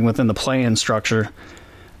positioning within the play-in structure.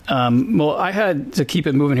 Well, I had to keep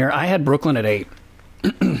it moving here. I had Brooklyn at 8.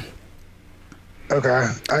 Okay.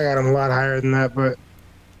 I got them a lot higher than that, but.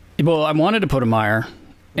 Well, I wanted to put him higher.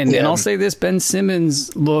 And I'll say this, Ben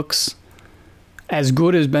Simmons looks as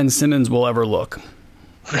good as Ben Simmons will ever look.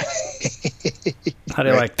 How do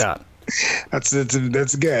you like that? That's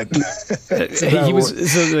good.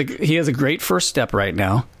 He has a great first step right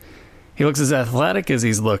now. He looks as athletic as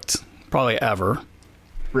he's looked probably ever.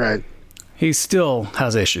 Right. He still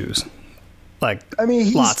has issues. Lots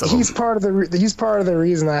of them. He's part of the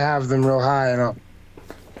reason I have them real high, and I'll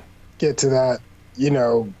get to that.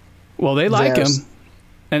 Well, they like him,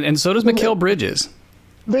 and so does Mikal Bridges.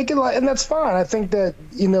 They can and that's fine. I think that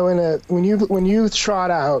when you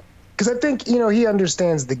trot out, because I think he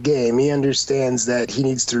understands the game. He understands that he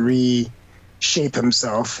needs to reshape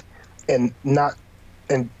himself, and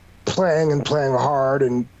playing hard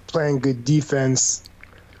and playing good defense.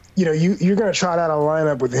 You're going to trot out a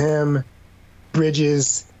lineup with him,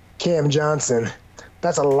 Bridges, Cam Johnson.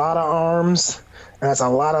 That's a lot of arms, and that's a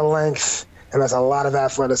lot of length, and that's a lot of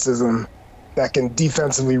athleticism that can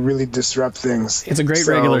defensively really disrupt things. It's a great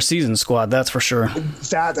regular season squad, that's for sure.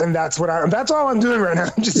 That's all I'm doing right now.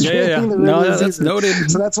 I'm just that's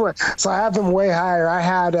noted. So that's what. So I have them way higher. I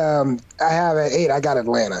have at 8. I got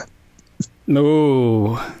Atlanta.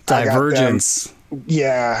 No, divergence.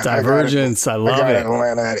 Divergence. I love it.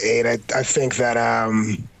 Atlanta at 8. I think that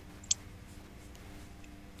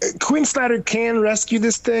Quinn Snyder can rescue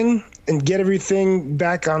this thing and get everything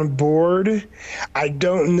back on board. I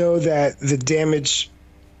don't know that the damage.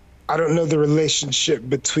 I don't know the relationship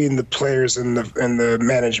between the players and the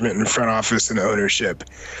management and front office and ownership.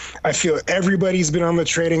 I feel everybody's been on the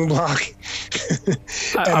trading block.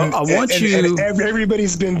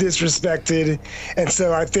 Everybody's been disrespected. And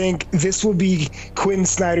so I think this will be Quinn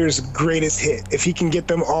Snyder's greatest hit. If he can get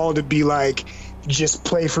them all to be just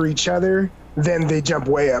play for each other, then they jump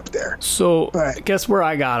way up there. So guess where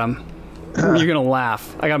I got him? You're going to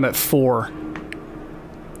laugh. I got him at 4.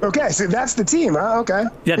 Okay, so that's the team, huh? Okay.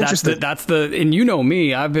 Yeah, that's the and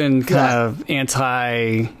me, I've been kind of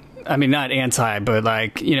anti, I mean, not anti, but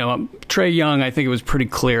Trae Young, I think it was pretty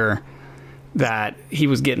clear that he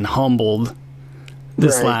was getting humbled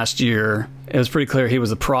this last year. It was pretty clear he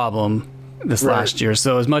was a problem this last year.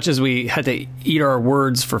 So as much as we had to eat our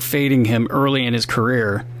words for fading him early in his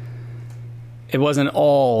career, it wasn't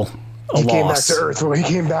all a loss. He came back to earth when he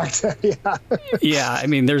came back to, Yeah, I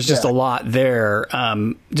mean, there's just a lot there.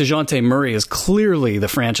 DeJounte Murray is clearly the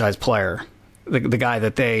franchise player, the guy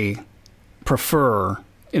that they prefer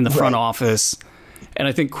in the front office. And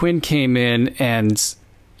I think Quinn came in and,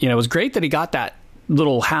 it was great that he got that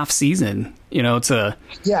little half season,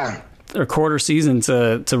 or quarter season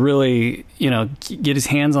to really, get his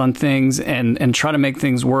hands on things and try to make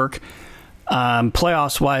things work.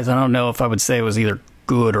 Playoffs wise, I don't know if I would say it was either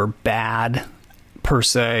good or bad per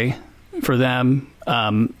se for them.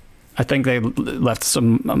 I think they left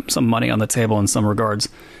some money on the table in some regards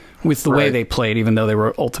with the way they played, even though they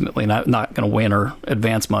were ultimately not going to win or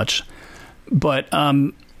advance much. But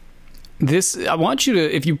I want you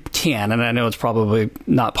to, if you can, and I know it's probably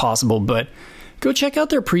not possible, but go check out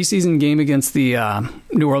their preseason game against the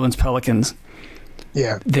New Orleans Pelicans.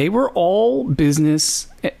 Yeah. They were all business.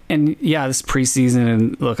 And this is preseason.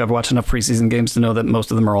 And look, I've watched enough preseason games to know that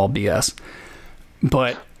most of them are all BS.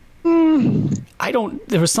 But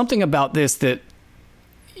there was something about this that,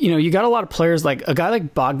 you got a lot of players like a guy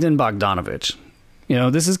like Bogdan Bogdanović.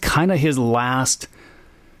 This is kind of his last,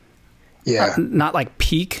 not like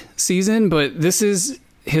peak season, but this is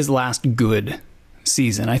his last good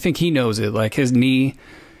season. I think he knows it. Like his knee,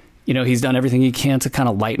 he's done everything he can to kind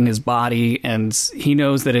of lighten his body, and he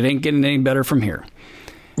knows that it ain't getting any better from here.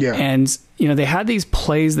 Yeah. And, they had these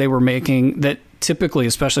plays they were making that typically,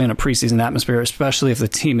 especially in a preseason atmosphere, especially if the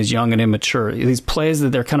team is young and immature, these plays that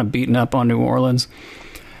they're kind of beating up on New Orleans,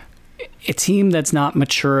 a team that's not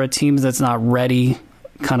mature, a team that's not ready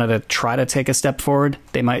kind of to try to take a step forward,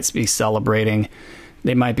 they might be celebrating.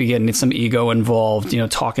 They might be getting some ego involved,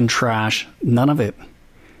 talking trash. None of it.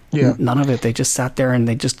 Yeah. None of it. They just sat there and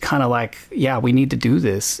they just kind of we need to do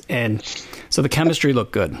this. And so the chemistry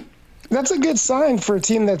looked good. That's a good sign for a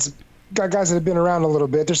team that's got guys that have been around a little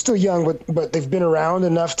bit. They're still young, but they've been around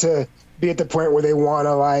enough to be at the point where they want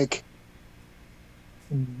to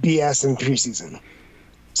BS in preseason.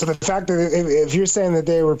 So the fact that if you're saying that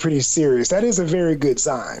they were pretty serious, that is a very good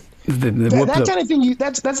sign. That kind of thing.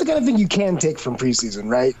 That's the kind of thing you can take from preseason,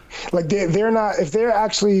 right? Like they're not, if they're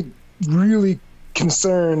actually really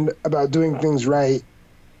concerned about doing things right,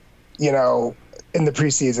 in the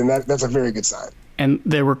preseason, that's a very good sign. And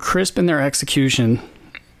they were crisp in their execution,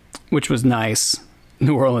 which was nice.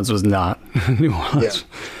 New Orleans was not. New Orleans.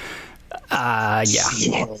 Yeah.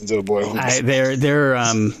 New Orleans, oh boy.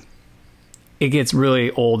 It gets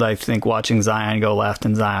really old, I think, watching Zion go left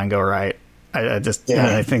and Zion go right. I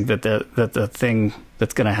think that the thing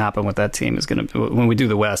that's going to happen with that team is going to, when we do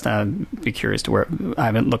the West, I'd be curious to where, I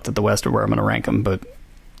haven't looked at the West or where I'm going to rank them, but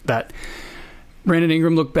that Brandon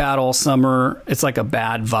Ingram looked bad all summer. It's like a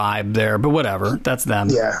bad vibe there, but whatever. That's them.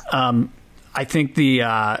 Yeah. I think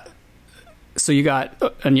so you got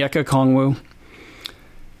Onyeka Okongwu.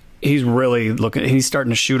 He's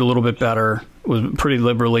starting to shoot a little bit better. Was pretty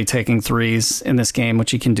liberally taking threes in this game,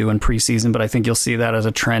 which he can do in preseason, but I think you'll see that as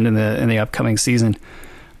a trend in the upcoming season.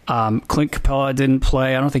 Clint Capella didn't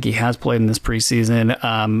play. I don't think he has played in this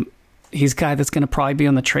preseason. He's a guy that's going to probably be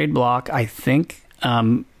on the trade block, I think.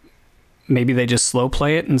 Maybe they just slow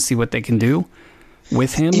play it and see what they can do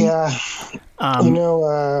with him. Yeah.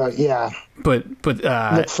 Yeah. But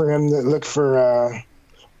look for him. Look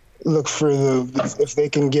for if they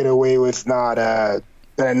can get away with not.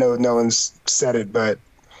 And I know no one's said it, but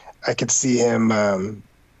I could see him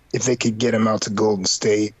if they could get him out to Golden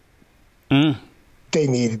State. They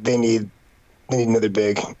need another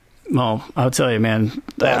big. Well, I'll tell you, man.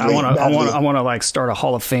 I want to like start a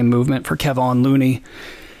Hall of Fame movement for Kevon Looney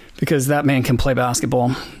because that man can play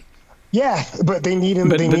basketball. Yeah, but they need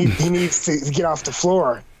him. He needs to get off the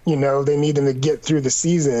floor. They need him to get through the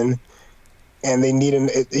season, and they need him.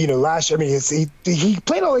 Last year, he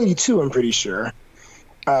played all 82. I'm pretty sure.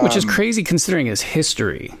 Which is crazy considering his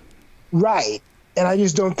history. Right. And I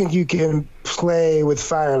just don't think you can play with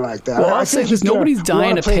fire like that. Well, I'll say this, nobody's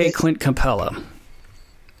dying to pay Clint Capella.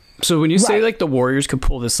 So when you say like the Warriors could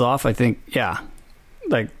pull this off, I think, yeah.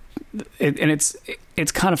 Like, it's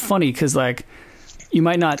kind of funny because like you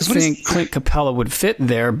might not think Clint Capella would fit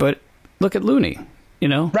there, but look at Looney,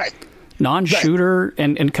 Right. Non-shooter,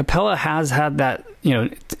 right. And Capella has had that,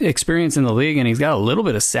 experience in the league, and he's got a little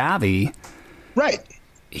bit of savvy. Right.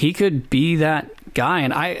 He could be that guy,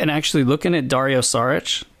 and actually looking at Dario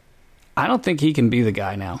Saric, I don't think he can be the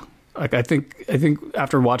guy now. Like I think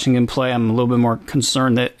after watching him play, I'm a little bit more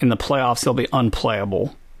concerned that in the playoffs he'll be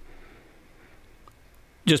unplayable,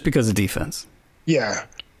 just because of defense. Yeah,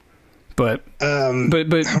 but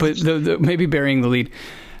maybe burying the lead.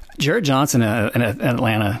 Jared Johnson in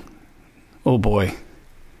Atlanta, oh boy,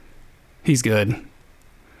 he's good.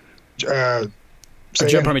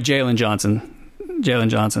 Jalen Johnson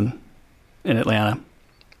in Atlanta.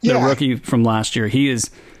 The rookie from last year.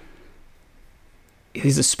 He's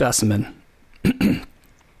a specimen.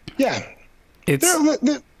 Yeah.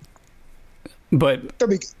 But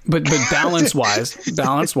balance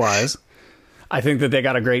wise, I think that they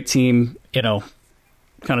got a great team, kind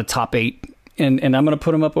of top 8. And I'm going to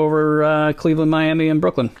put them up over Cleveland, Miami, and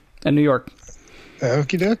Brooklyn, and New York.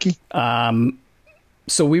 Okie dokie.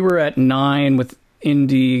 So we were at 9 with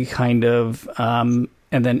Indy, kind of, and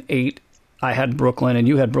then 8. I had Brooklyn, and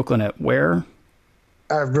you had Brooklyn at where?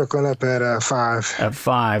 I have Brooklyn up at 5. At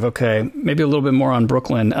 5, okay. Maybe a little bit more on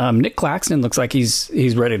Brooklyn. Nick Claxton looks like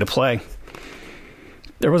he's ready to play.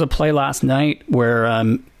 There was a play last night where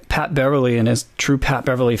Pat Beverly, in his true Pat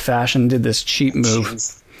Beverly fashion, did this cheap move.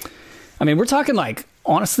 Jeez. I mean, we're talking like,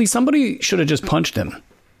 honestly, somebody should have just punched him.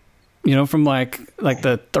 From like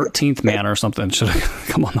the 13th man or something should have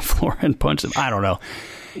come on the floor and punched him. I don't know.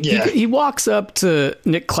 Yeah. He walks up to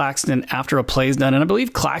Nick Claxton after a play's done, and I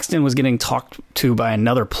believe Claxton was getting talked to by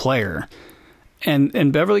another player.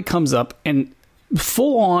 And Beverly comes up and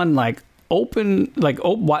full on open,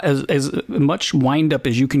 as much wind up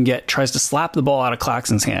as you can get, tries to slap the ball out of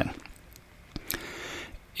Claxton's hand.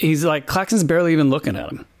 He's like, Claxton's barely even looking at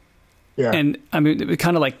him. Yeah. And I mean,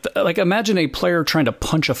 kind of like imagine a player trying to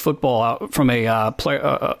punch a football out from a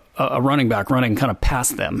running back running kind of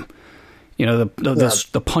past them.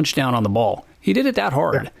 The punch down on the ball. He did it that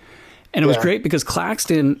hard. Yeah. And it was great because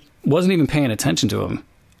Claxton wasn't even paying attention to him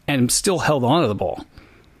and still held on to the ball.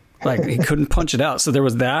 Like he couldn't punch it out. So there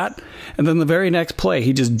was that. And then the very next play,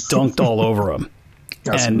 he just dunked all over him.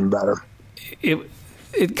 That's even better.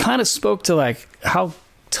 It kind of spoke to like how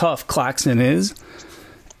tough Claxton is.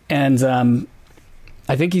 And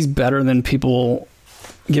I think he's better than people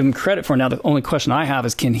give him credit for. Now, the only question I have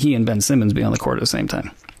is, can he and Ben Simmons be on the court at the same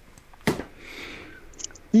time?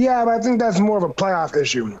 Yeah, but I think that's more of a playoff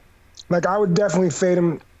issue. Like, I would definitely fade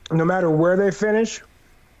him no matter where they finish.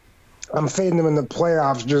 I'm fading them in the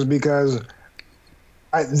playoffs just because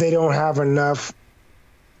they don't have enough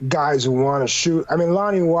guys who want to shoot. I mean,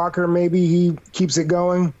 Lonnie Walker, maybe he keeps it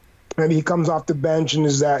going. Maybe he comes off the bench and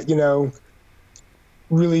is that,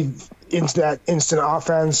 really into that instant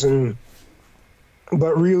offense.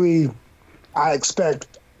 But really, I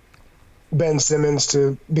expect Ben Simmons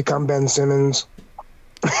to become Ben Simmons.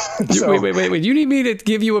 So, wait. You need me to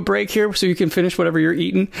give you a break here so you can finish whatever you're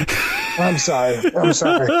eating? I'm sorry. I'm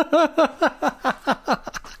sorry.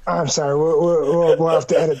 We'll have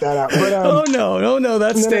to edit that out. But, oh no,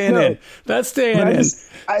 that's staying in. That's staying in.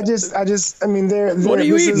 I mean, what are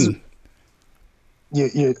you eating?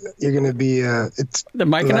 You're gonna be it's the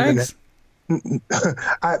Mike and Ike's.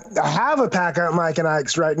 I have a pack of Mike and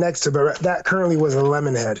Ike's right next to, but that currently was a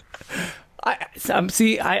Lemonhead.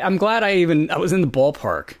 I'm glad I was in the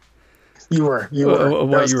ballpark. You were. What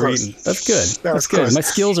you were eating. That's good. That's good. Close. My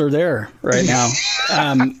skills are there right now.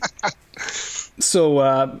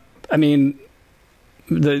 I mean,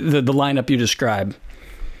 the lineup you described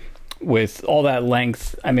with all that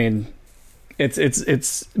length, I mean,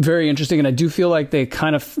 it's very interesting, and I do feel like they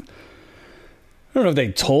kind of, I don't know if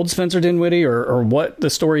they told Spencer Dinwiddie or what the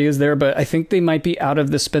story is there, but I think they might be out of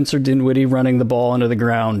the Spencer Dinwiddie running the ball into the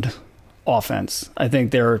ground offense. I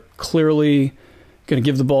think they're clearly going to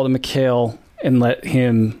give the ball to Mikal and let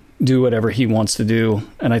him do whatever he wants to do,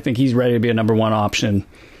 and I think he's ready to be a number one option.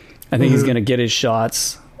 I think he's going to get his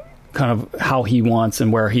shots kind of how he wants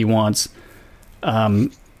and where he wants.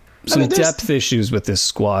 Some depth issues with this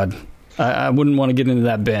squad. I wouldn't want to get into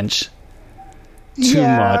that bench too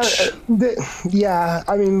much.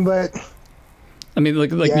 I mean,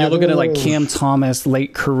 you're looking at like Cam Thomas,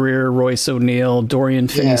 late career Royce O'Neal, Dorian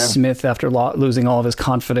Finney-Smith after losing all of his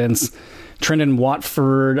confidence, Trendon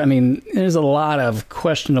Watford. I mean, there's a lot of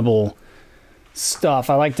questionable stuff.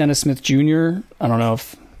 I like Dennis Smith Jr. I don't know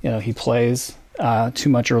if he plays too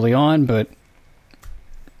much early on, but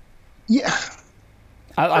yeah,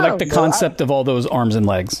 I like the concept of all those arms and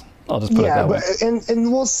legs. I'll just put it that way.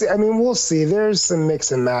 And we'll see. I mean, we'll see. There's some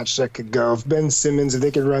mix and match that could go. If Ben Simmons, if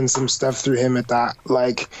they could run some stuff through him at that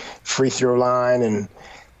free throw line, and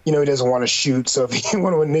he doesn't want to shoot, so if he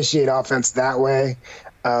want to initiate offense that way,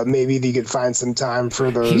 maybe they could find some time for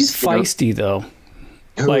those. He's feisty though.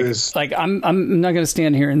 I'm not going to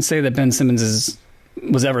stand here and say that Ben Simmons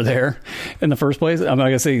was ever there in the first place. I'm not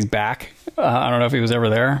going to say he's back. I don't know if he was ever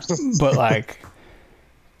there, but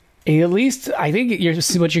at least I think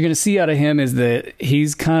what you're going to see out of him is that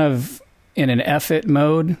he's kind of in an F-it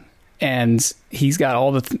mode, and he's got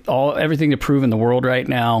everything to prove in the world right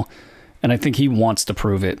now, and I think he wants to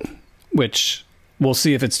prove it, which we'll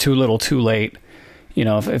see if it's too little, too late.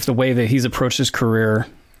 If the way that he's approached his career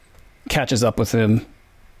catches up with him,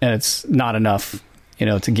 and it's not enough,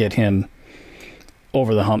 to get him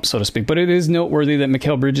over the hump, so to speak. But it is noteworthy that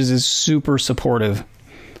Mikal Bridges is super supportive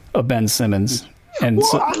of Ben Simmons. And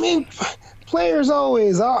players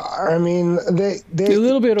always are. I mean, they a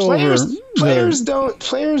little bit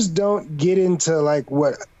players don't get into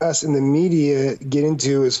what us in the media get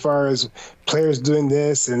into as far as players doing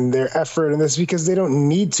this and their effort and this, because they don't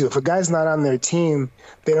need to. If a guy's not on their team,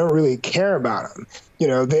 they don't really care about him. They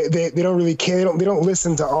don't really care. They don't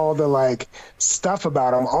listen to all the stuff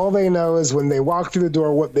about him. All they know is when they walk through the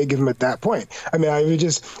door, what they give him at that point. I mean, I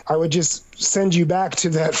would just send you back to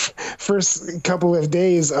that first couple of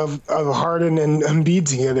days of Harden and Embiid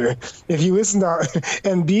together. If you listen to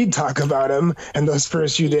Embiid talk about him and those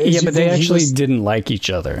first few days, but they actually didn't like each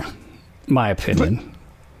other. My opinion.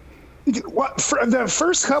 What, for the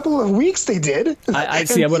first couple of weeks they did. I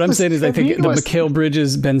see. What I'm saying is, I think the Mikal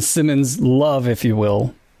Bridges, Ben Simmons love, if you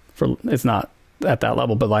will, it's not at that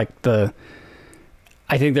level, but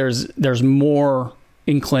I think there's more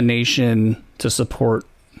inclination to support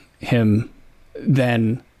him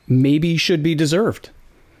than maybe should be deserved.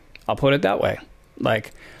 I'll put it that way.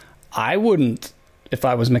 I wouldn't, if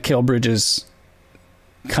I was Mikal Bridges,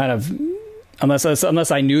 kind of,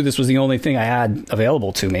 unless I knew this was the only thing I had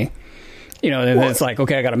available to me. It's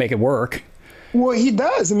okay, I got to make it work. Well, he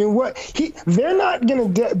does. I mean, they're not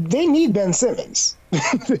going to, they need Ben Simmons.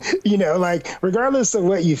 Regardless of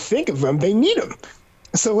what you think of him, they need him.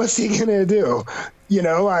 So what's he going to do?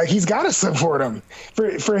 He's got to support him.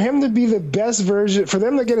 For him to be the best version, for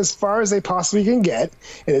them to get as far as they possibly can get,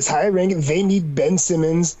 and as high a ranking, they need Ben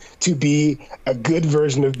Simmons to be a good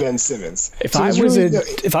version of Ben Simmons. If I was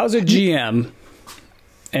a GM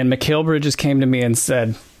and Mikal Bridges came to me and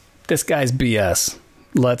said, "This guy's BS.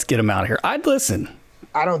 Let's get him out of here," I'd listen.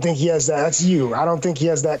 I don't think he has that. That's you. I don't think he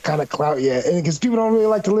has that kind of clout yet, and because people don't really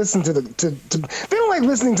like to listen to they don't like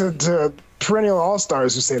listening to perennial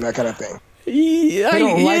all-stars who say that kind of thing. But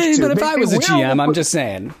if I was a GM, I'm just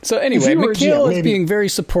saying. So anyway, McHale is being very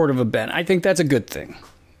supportive of Ben. I think that's a good thing.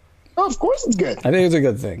 Oh, of course it's good. I think it's a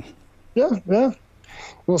good thing. Yeah.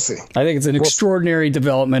 We'll see. I think it's an extraordinary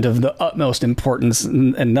development of the utmost importance,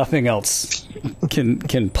 and nothing else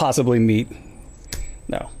can possibly meet.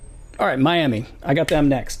 No. All right, Miami. I got them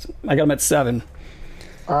next. I got them at 7.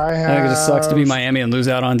 I think it just sucks to be Miami and lose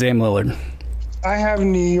out on Dame Lillard. I have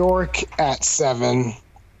New York at 7.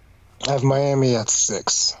 I have Miami at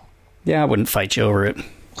 6. Yeah, I wouldn't fight you over it.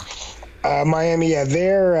 Miami, yeah,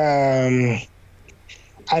 they're.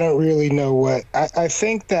 I don't really know what. I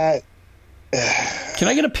think that. Can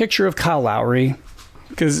I get a picture of Kyle Lowry?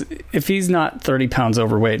 Because if he's not 30 pounds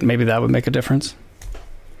overweight, maybe that would make a difference.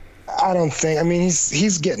 I don't think. I mean,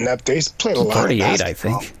 he's getting up there. He's played a lot. 38, of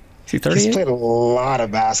basketball. I think. Is he 38? He's played a lot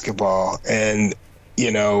of basketball, and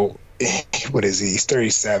what is he? He's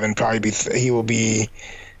 37. Probably he will be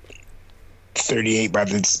 38 by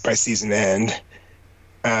season end.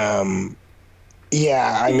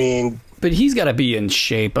 Yeah, I mean. But he's got to be in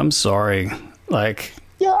shape. I'm sorry.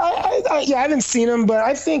 Yeah, I haven't seen him, but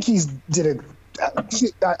I think he's did it.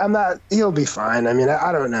 I'm not. He'll be fine. I mean,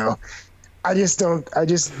 I don't know. They don't.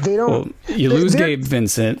 Well, you lose Gabe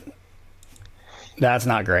Vincent. That's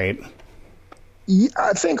not great. Yeah,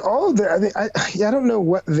 I think all of their. I don't know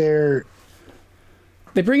what their.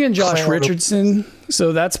 They bring in Josh Richardson,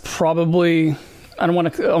 so that's probably. I don't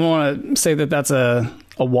want to say that that's a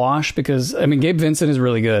wash, because I mean Gabe Vincent is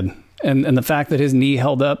really good. And the fact that his knee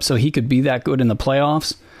held up so he could be that good in the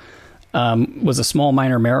playoffs was a small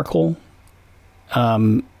minor miracle.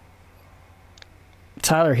 Tyler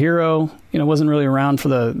Hero, wasn't really around for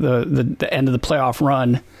the end of the playoff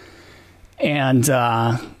run, and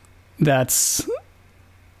that's,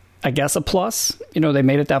 I guess, a plus. They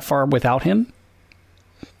made it that far without him,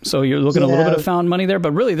 so you're looking a little bit of found money there.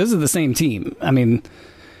 But really, this is the same team. I mean.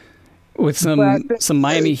 With some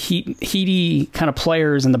Miami Heaty kind of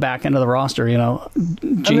players in the back end of the roster,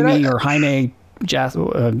 Jamie or Jaime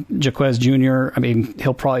Jaquez Jr. I mean,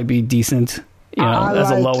 he'll probably be decent,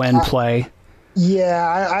 as a low end play.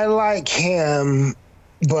 Yeah, I like him,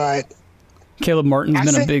 but Caleb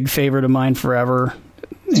Martin's been a big favorite of mine forever.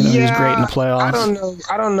 He was great in the playoffs.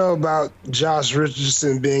 I don't know about Josh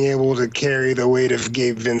Richardson being able to carry the weight of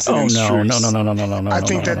Gabe Vincent. No. I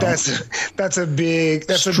think that's a big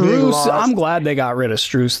Strus, loss. I'm glad they got rid of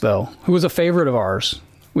Strus, though, who was a favorite of ours.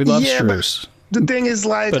 We love Strus. The thing is,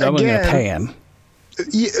 but I wasn't going to pay him.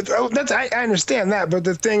 Yeah, I understand that, but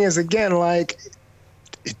the thing is, again,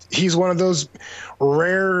 he's one of those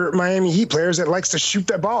rare Miami Heat players that likes to shoot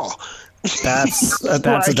that ball. That's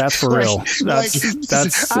for real.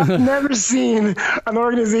 That's I've never seen an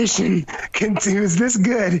organization who's this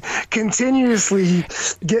good continuously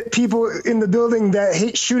get people in the building that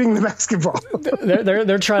hate shooting the basketball.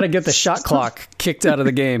 They're trying to get the shot clock kicked out of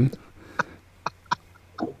the game.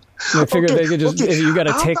 They figured they could just, if you got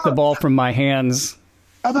to take the ball from my hands,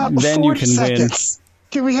 then you can win.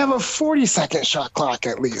 Can we have a 40-second shot clock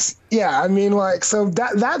at least? Yeah, I mean, so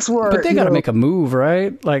that's where. But they got to make a move,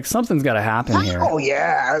 right? Something's got to happen here. Oh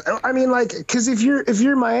yeah, I mean, because if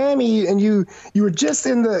you're Miami and you were just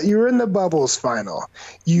in the Bubbles final,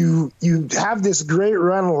 you have this great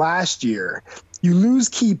run last year, you lose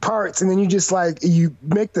key parts, and then you just you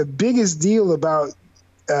make the biggest deal about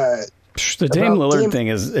the Dame Lillard thing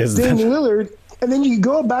is Dame Lillard. And then you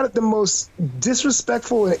go about it the most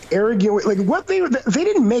disrespectful and arrogant way. They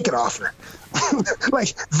didn't make an offer.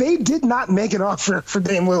 They did not make an offer for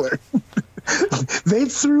Dame Lillard. They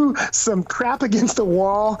threw some crap against the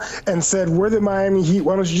wall and said, "We're the Miami Heat.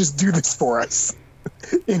 Why don't you just do this for us?"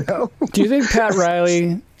 Do you think Pat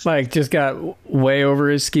Riley just got way over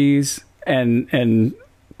his skis and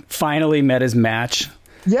finally met his match?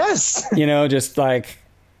 Yes.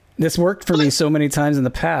 This worked for me so many times in the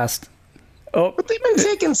past. Oh, but they've been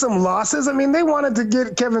taking some losses. I mean, they wanted to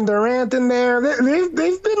get Kevin Durant in there. They've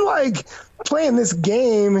been playing this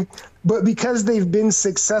game, but because they've been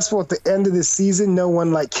successful at the end of the season, no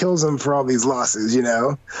one kills them for all these losses,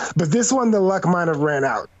 But this one, the luck might have ran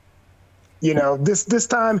out. This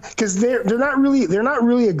time, because they're not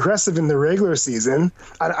really aggressive in the regular season.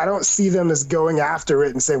 I don't see them as going after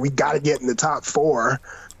it and saying we got to get in the top 4.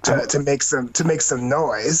 To make some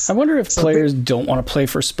noise. I wonder if players don't want to play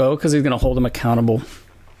for Spo because he's going to hold them accountable.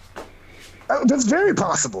 That's very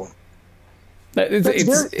possible.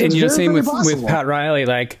 Same with Pat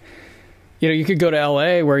Riley. You could go to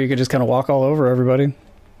LA where you could just kind of walk all over everybody.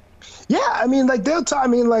 Yeah, I mean, like they'll talk. I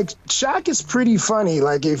mean, like Shaq is pretty funny.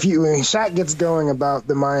 Like when Shaq gets going about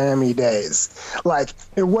the Miami days, like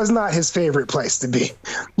it was not his favorite place to be.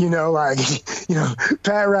 Like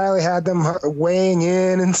Pat Riley had them weighing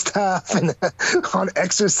in and stuff, and on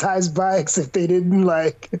exercise bikes if they didn't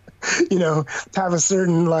have a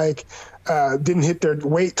certain didn't hit their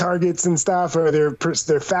weight targets and stuff or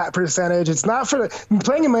their fat percentage. It's not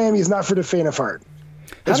playing in Miami is not for the faint of heart.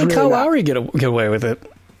 How did Kyle Lowry get away with it?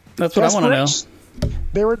 That's what I want to know.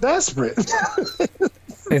 They were desperate.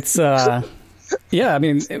 It's yeah, I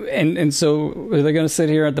mean, and so they're going to sit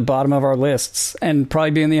here at the bottom of our lists and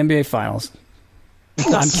probably be in the NBA Finals.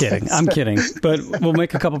 I'm kidding. But we'll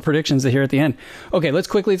make a couple predictions here at the end. Okay, let's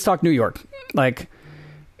talk New York.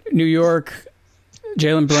 New York,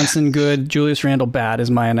 Jalen Brunson good, Julius Randle bad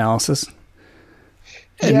is my analysis.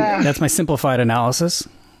 And that's my simplified analysis.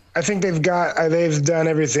 I think they've done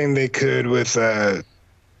everything they could with. And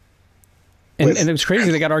it was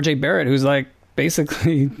crazy. They got RJ Barrett, who's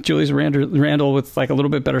basically Julius Randle with a little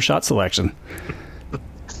bit better shot selection.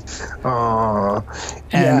 But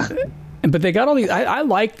they got all these. I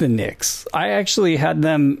like the Knicks. I actually had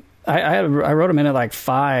them. I wrote them in at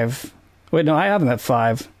 5. Wait, no, I have them at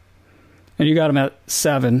 5, and you got them at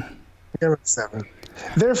 7. They're at 7.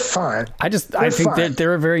 They're fine. I think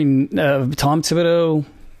they're a very Tom Thibodeau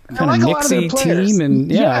kind of mixy team,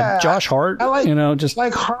 and Josh Hart. I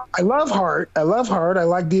Hart. I love Hart. I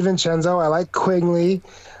like DiVincenzo. I like Quigley.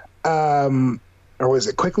 Or was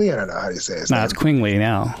it Quigley? I don't know how do you say it. No, it's Quigley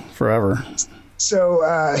now, forever. So,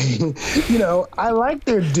 I like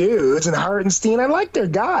their dudes and Hartenstein. I like their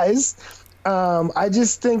guys. I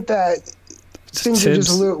just think that things are just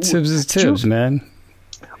a little. Tibbs is Tibbs, man.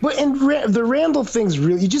 But the Randall thing's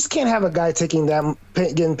really, you just can't have a guy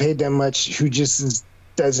getting paid that much who just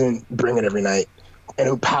doesn't bring it every night and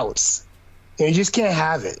who pouts. You just can't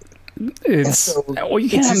have it. You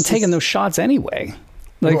can't have him taking those shots anyway.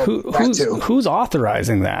 Who's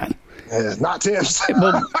authorizing that? Not Tibbs.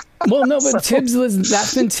 well, no, but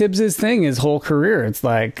that's been Tibbs' thing his whole career. It's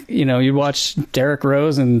you watch Derrick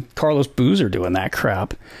Rose and Carlos Boozer doing that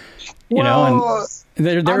crap. And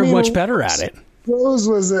they're much better at it. Rose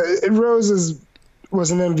was an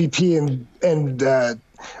MVP, and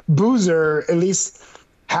Boozer at least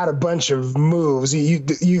had a bunch of moves. You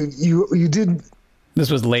did. This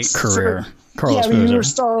was late career. Carlos Boozer. You were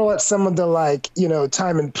startled at some of the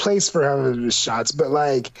time and place for having his shots, but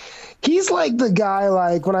he's the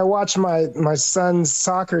guy. When I watch my son's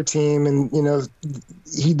soccer team, and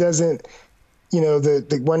he doesn't,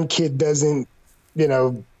 the one kid doesn't,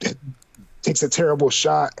 takes a terrible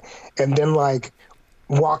shot and then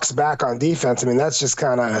walks back on defense. I mean, that's just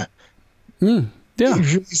kind of. Yeah,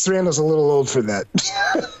 Randall's a little old for that.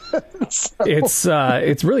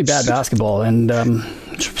 It's really bad basketball, and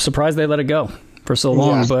surprised they let it go for so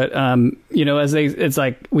long. Yeah. But it's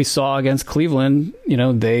we saw against Cleveland,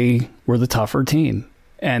 they were the tougher team,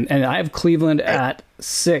 and I have Cleveland at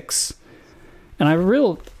 6, and I have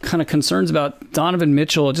real kind of concerns about Donovan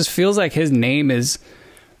Mitchell. It just feels like his name is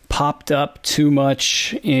popped up too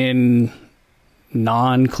much in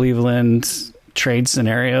non-Cleveland trade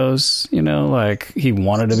scenarios, he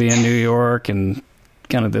wanted to be in New York and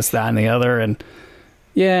kind of this, that, and the other. And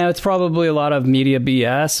it's probably a lot of media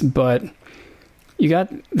BS, but you got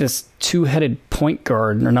this two-headed point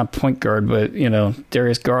guard, or not point guard, but,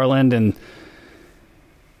 Darius Garland and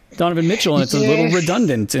Donovan Mitchell, and it's a little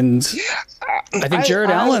redundant. And I think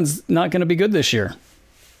Jared Allen's not going to be good this year.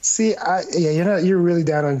 See, you're really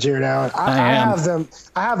down on Jared Allen. I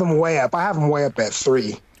have them way up. I have them way up at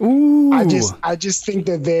 3. Ooh. I just think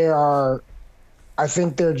that they're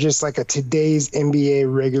just like a today's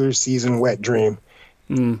NBA regular season wet dream.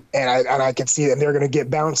 And I can see that they're going to get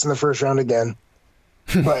bounced in the first round again.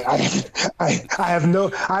 But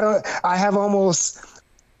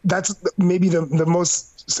that's maybe the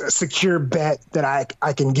most secure bet that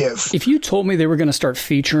I can give. If you told me they were going to start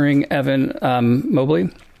featuring Evan Mobley,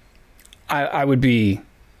 I would be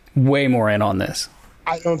way more in on this.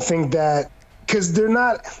 I don't think that, because they're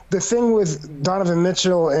not. The thing with Donovan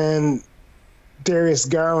Mitchell and Darius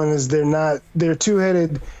Garland is they're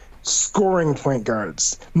two-headed scoring point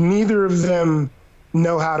guards. Neither of them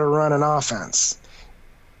know how to run an offense.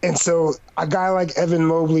 And so a guy like Evan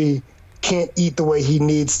Mobley can't eat the way he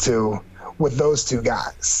needs to with those two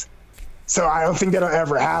guys. So I don't think that'll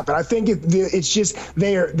ever happen. I think it's just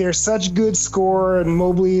they're such good scorer, and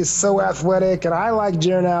Mobley is so athletic, and I like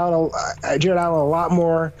Jared Allen a lot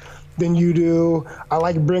more than you do. I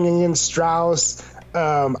like bringing in Strauss.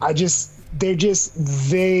 I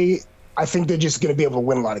think they're just going to be able to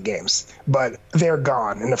win a lot of games. But they're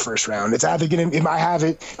gone in the first round. It's either going to, if I have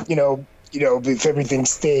it, if everything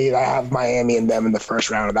stayed, I have Miami and them in the first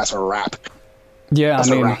round, and that's a wrap. Yeah, that's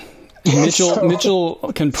I mean,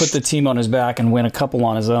 Mitchell can put the team on his back and win a couple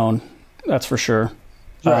on his own. That's for sure.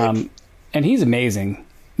 Right. And he's amazing.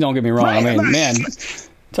 Don't get me wrong. Right. I mean, man,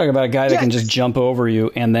 talk about a guy that can just jump over you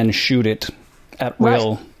and then shoot it at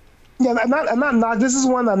will. Right. Yeah, I'm not. This is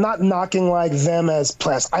one I'm not knocking like them as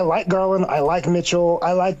players. I like Garland. I like Mitchell.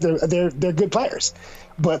 I like they're good players,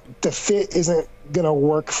 but the fit isn't gonna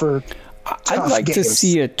work for. I'd like to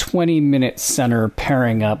see a 20-minute center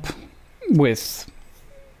pairing up with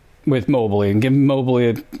Mobley and give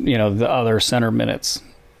Mobley, the other center minutes,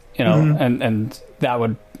 and that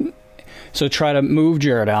would. So try to move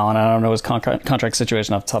Jared Allen. I don't know his contract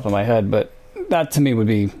situation off the top of my head, but that to me would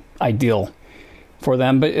be ideal for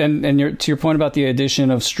them. But to your point about the addition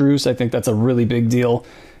of Strus, I think that's a really big deal.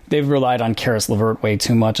 They've relied on Karis LeVert way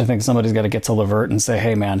too much. I think somebody's got to get to LeVert and say,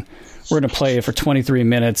 hey, man, we're going to play you for 23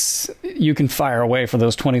 minutes. You can fire away for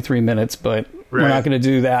those 23 minutes, but we're not going to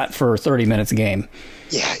do that for 30 minutes a game.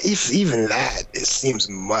 Yeah, if even that, it seems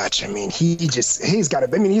much. I mean, he's got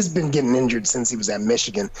to. I mean, he's been getting injured since he was at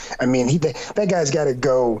Michigan. I mean, that guy's got to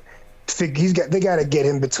go. They got to get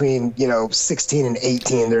him between 16 and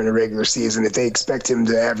 18 during the regular season if they expect him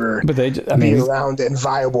to ever be around and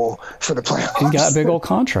viable for the playoffs. He's got a big old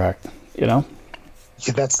contract, Yeah,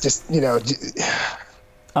 that's just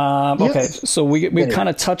Okay, so we kind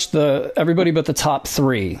of touched everybody but the top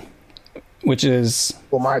three, which is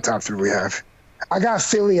my top three we have. I got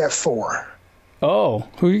Philly at 4. Oh,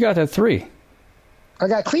 who you got at 3? I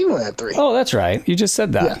got Cleveland at 3. Oh, that's right. You just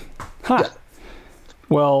said that. Yeah. Huh. Yeah.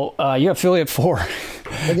 Well, you have Philly at 4.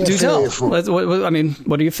 Do tell.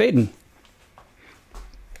 What are you fading?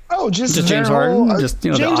 Oh, just James Harden. Just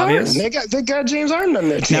James the obvious. Harden. They got James Harden on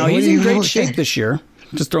their team. Now he's in great shape this year.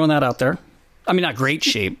 Just throwing that out there. I mean, not great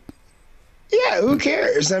shape. Yeah, who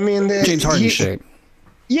cares? I mean, James Harden's shape.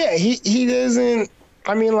 Yeah, he doesn't.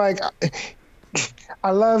 I mean, like,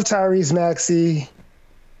 I love Tyrese Maxey.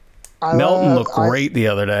 Melton looked great the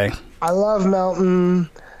other day. I love Melton.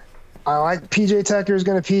 I like PJ Tucker is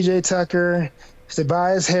going to PJ Tucker.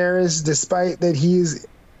 Tobias Harris, despite that he's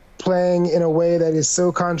playing in a way that is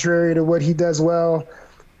so contrary to what he does well,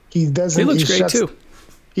 he doesn't. He looks great too.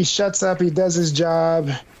 He shuts up. He does his job.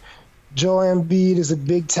 Joel Embiid is a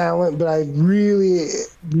big talent, but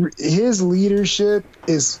his leadership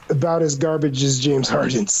is about as garbage as James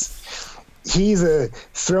Harden's. He's a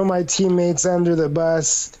throw my teammates under the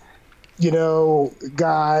bus,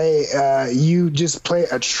 guy. You just play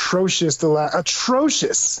atrocious,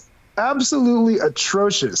 absolutely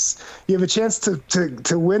atrocious. You have a chance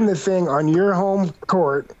to win the thing on your home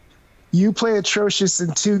court. You play atrocious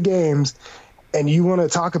in 2 games, and you want to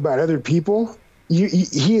talk about other people.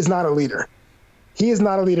 He is not a leader. He is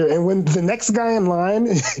not a leader. And when the next guy in line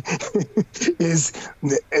is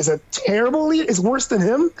a terrible leader, is worse than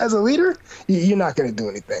him as a leader, you're not going to do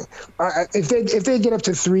anything. If they get up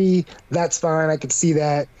to 3, that's fine. I could see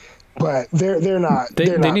that. But they're not.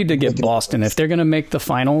 They need to get Boston. If they're going to make the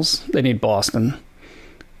finals, they need Boston.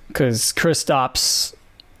 Because Kristaps,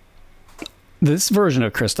 this version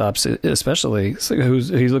of Kristaps especially,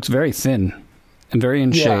 he looks very thin and very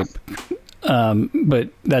in shape. But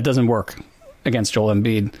that doesn't work against Joel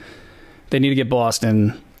Embiid. They need to get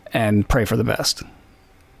Boston and pray for the best.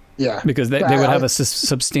 Yeah. Because they would have a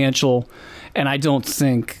substantial, and I don't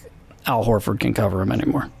think Al Horford can cover him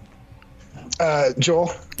anymore.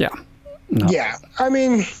 Joel? Yeah. No. Yeah. I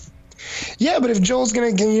mean, yeah, but if Joel's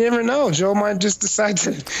going to, you never know. Joel might just decide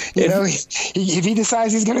to, if he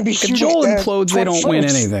decides he's going to be shooting. If Joel implodes, they don't win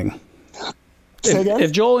anything.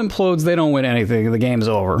 If Joel implodes, they don't win anything. The game's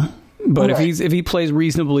over. But if he plays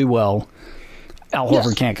reasonably well, Al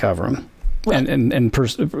Horford can't cover him, and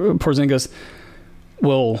Porzingis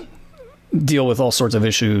will deal with all sorts of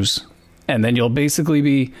issues, and then you'll basically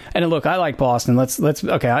be. And look, I like Boston. Let's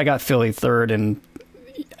okay. I got Philly 3rd, and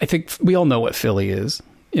I think we all know what Philly is,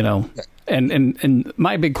 And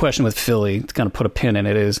my big question with Philly, to kind of put a pin in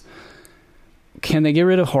it, is can they get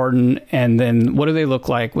rid of Harden, and then what do they look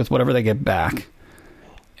like with whatever they get back,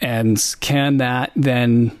 and can that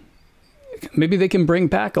then. Maybe they can bring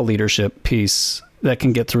back a leadership piece that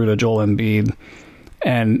can get through to Joel Embiid,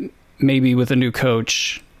 and maybe with a new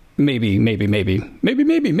coach, maybe. Yeah, maybe.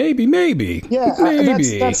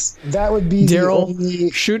 That would be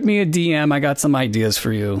Daryl. Shoot me a DM. I got some ideas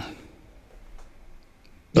for you.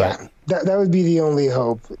 Yeah, that would be the only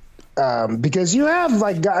hope, because you have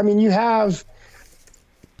you have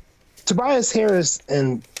Tobias Harris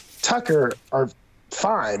and Tucker are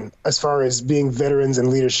fine as far as being veterans and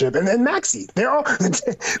leadership. And Maxey, they're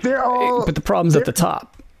all. But the problem's at the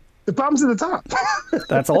top. The problem's at the top.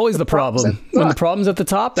 That's always the problem. When the problem's at the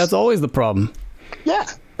top, that's always the problem. Yeah,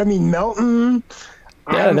 I mean Melton.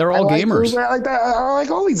 Yeah, they're all gamers. I like that. I like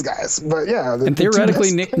all these guys, but yeah. And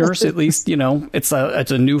theoretically, Nick Nurse, at least it's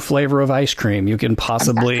a new flavor of ice cream. You can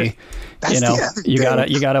possibly, you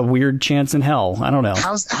got a weird chance in hell. I don't know.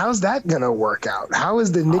 How's that gonna work out? How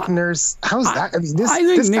is the Nick Nurse? How's that? I mean,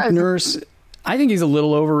 I think Nick Nurse. I think he's a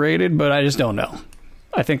little overrated, but I just don't know.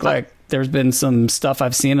 I think there's been some stuff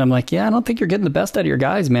I've seen. I'm like, yeah, I don't think you're getting the best out of your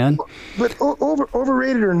guys, man. But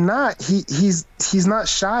overrated or not, he's not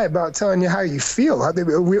shy about telling you how you feel.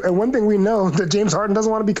 And one thing we know that James Harden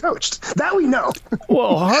doesn't want to be coached. That we know.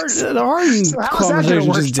 Well, the Harden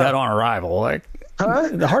conversation is dead on arrival.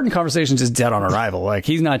 The Harden conversation is dead on arrival. Like,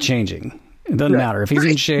 he's not changing. It doesn't matter if he's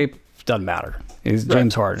in shape. Doesn't matter. He's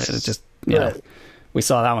James Harden. It's just we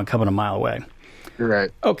saw that one coming a mile away. You're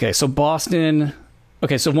right. Okay, so Boston.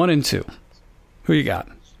 Okay, so 1 and 2. Who you got?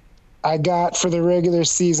 I got for the regular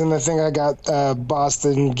season. I think I got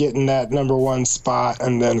Boston getting that number 1 spot,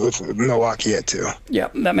 and then with Milwaukee at 2. Yeah,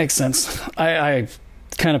 that makes sense. I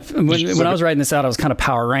kind of when I was writing this out, I was kind of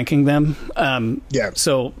power ranking them.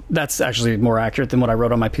 So that's actually more accurate than what I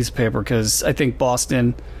wrote on my piece of paper, because I think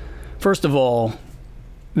Boston, first of all,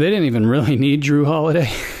 they didn't even really need Drew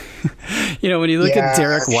Holiday. When you look at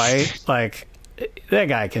Derek White, like, that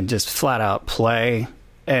guy can just flat out play,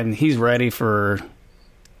 and he's ready for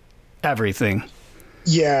everything.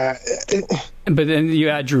 Yeah. But then you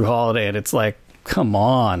add Drew Holiday, and it's like, come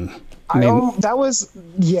on. I almost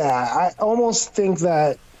think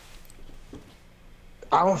that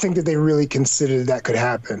I don't think that they really considered that could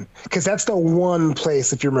happen, because that's the one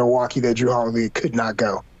place, if you're Milwaukee, that Drew Holiday could not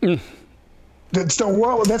go. That's the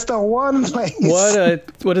one place.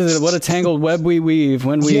 What is it? What a tangled web we weave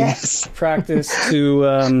when we practice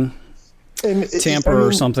to tamper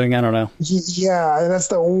or something. I don't know. Yeah, and that's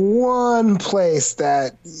the one place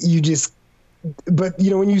that you just. But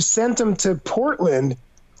when you sent them to Portland,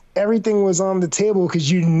 everything was on the table because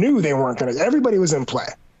you knew they weren't going to. Everybody was in play.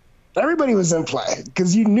 Everybody was in play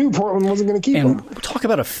because you knew Portland wasn't going to keep him. Talk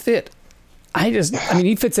about a fit.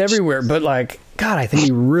 He fits everywhere, but God, I think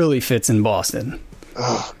he really fits in Boston.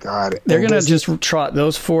 Oh God, they're gonna just trot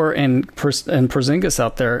those 4 and Porzingis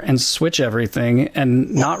out there and switch everything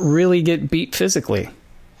and not really get beat physically.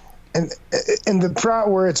 And the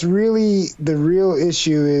where it's really the real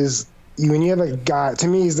issue is when you have a guy. To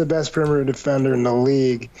me, he's the best perimeter defender in the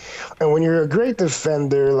league, and when you're a great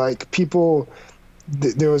defender, like people.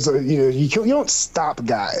 There was you don't stop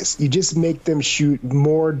guys. You just make them shoot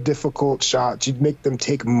more difficult shots. You make them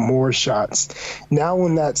take more shots. Now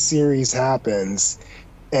when that series happens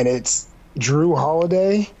and it's Drew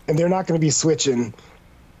Holiday, and they're not going to be switching,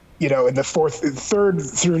 in the third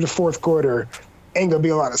through the fourth quarter, ain't going to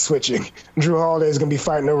be a lot of switching. Drew Holiday is going to be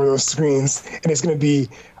fighting over those screens, and it's going to be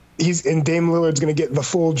and Dame Lillard's going to get the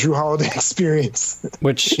full Drew Holiday experience.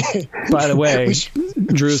 Which, by the way,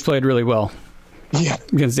 Drew's played really well. Yeah,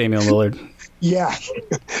 against Damian Lillard. Yeah.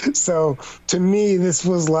 So to me, this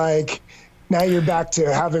was like, now you're back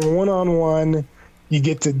to having one-on-one. You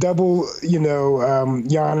get to double,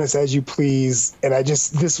 Giannis as you please, and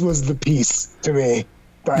this was the piece to me.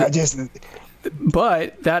 But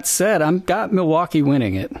But that said, I've got Milwaukee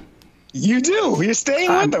winning it. You do. You're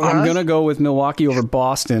staying with them. I'm gonna go with Milwaukee over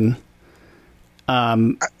Boston.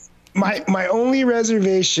 My only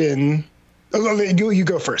reservation. You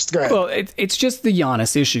go first. Go ahead. Well, it's just the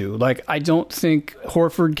Giannis issue. Like, I don't think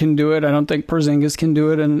Horford can do it. I don't think Porzingis can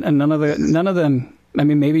do it, and none of them. I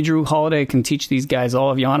mean, maybe Drew Holiday can teach these guys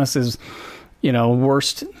all of Giannis's,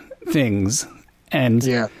 worst things.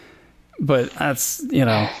 And but that's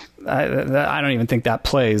I don't even think that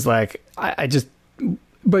plays. Like, I just.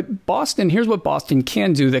 But Boston. Here's what Boston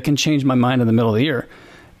can do that can change my mind in the middle of the year.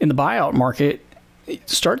 In the buyout market,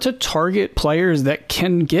 start to target players that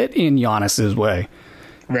can get in Giannis's way,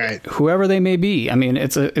 right? Whoever they may be. I mean,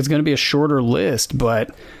 it's going to be a shorter list,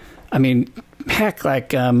 but I mean, heck,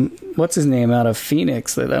 like what's his name out of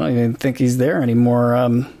Phoenix? That I don't even think he's there anymore.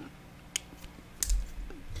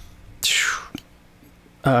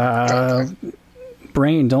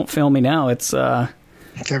 Brain, don't fail me now. It's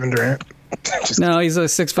Kevin Durant. No, he's a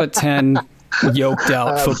 6'10", yoked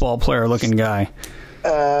out football player looking guy.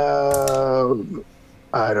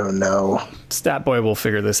 I don't know. Stat Boy will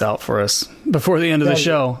figure this out for us before the end of the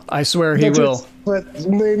show. I swear he will. But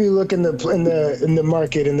maybe look in the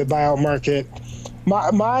market, in the buyout market.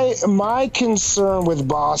 My concern with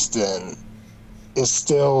Boston is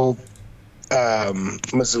still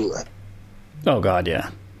Mazzulla. Oh God, yeah.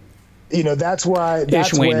 that's why.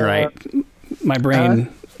 Ish Wainwright. My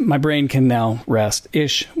brain can now rest.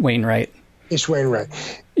 Ish Wainwright.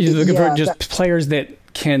 You're looking for just players that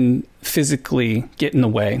can physically get in the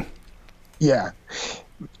way. Yeah.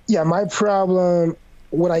 Yeah, my problem,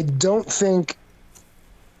 what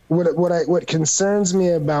concerns me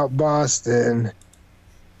about Boston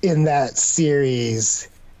in that series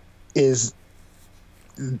is,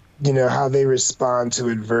 how they respond to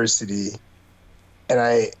adversity. And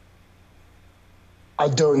I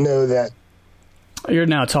don't know that. You're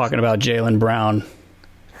now talking about Jaylen Brown.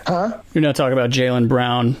 Huh? You're now talking about Jaylen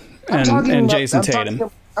Brown and Jason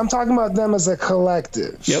Tatum. I'm talking about them as a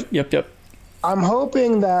collective. Yep. I'm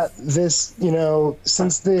hoping that this,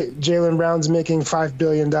 since Jaylen Brown's making $5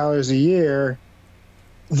 billion a year,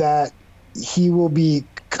 that he will be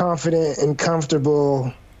confident and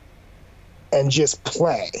comfortable and just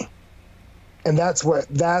play. And that's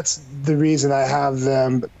the reason I have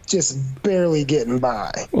them just barely getting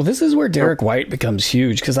by. Well, this is where Derek White becomes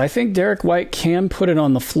huge, because I think Derek White can put it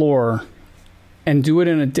on the floor and do it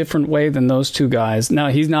in a different way than those two guys. Now,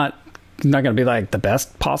 he's not going to be like the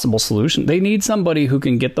best possible solution. They need somebody who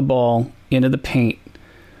can get the ball into the paint,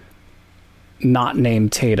 not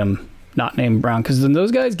named Tatum, not named Brown, because when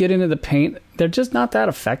those guys get into the paint, they're just not that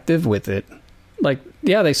effective with it. Like,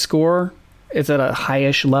 yeah, they score. It's at a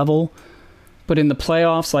high-ish level. But in the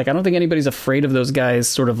playoffs, I don't think anybody's afraid of those guys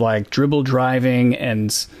sort of dribble driving and,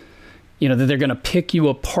 that they're going to pick you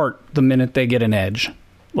apart the minute they get an edge.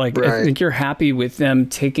 Right. I think you're happy with them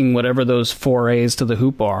taking whatever those forays to the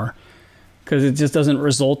hoop are, because it just doesn't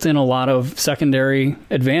result in a lot of secondary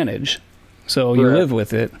advantage. So you live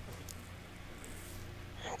with it.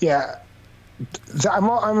 Yeah. I'm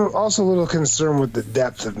also a little concerned with the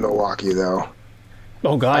depth of Milwaukee, though.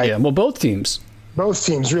 Oh, God, yeah. Well, both teams. Both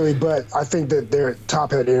teams, really, but I think that they're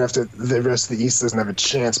top-headed enough that the rest of the East doesn't have a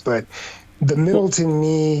chance. But the Middleton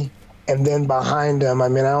knee, and then behind him, I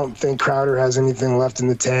don't think Crowder has anything left in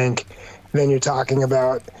the tank. Then you're talking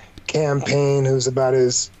about Cam Payne, who's about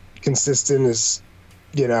as consistent as,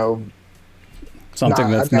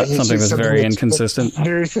 something that's very inconsistent.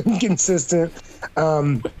 Very inconsistent.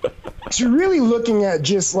 So you're really looking at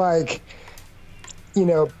just Pat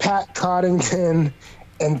Cottington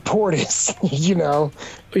and Portis,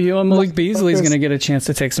 Malik Beasley's going to get a chance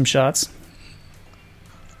to take some shots.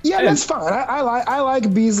 Yeah, that's fine. I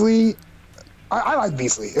like Beasley. I like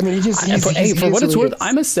Beasley. For what it's worth,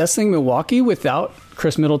 I'm assessing Milwaukee without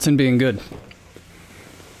Chris Middleton being good.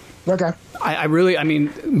 Okay.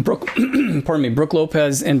 Brooke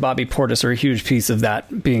Lopez and Bobby Portis are a huge piece of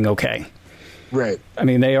that being okay. Right.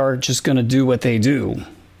 They are just going to do what they do.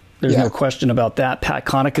 There's no question about that. Pat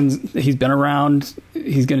Connaughton, he's been around.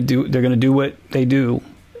 They're going to do what they do.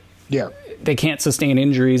 Yeah. They can't sustain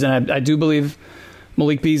injuries. And I do believe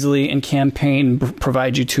Malik Beasley and Cam Payne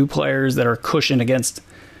provide you two players that are cushioned against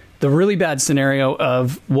the really bad scenario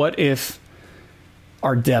of what if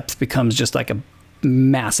our depth becomes just like a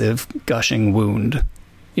massive gushing wound.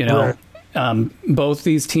 Right. Both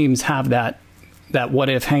these teams have that what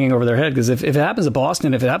if hanging over their head. Because if it happens to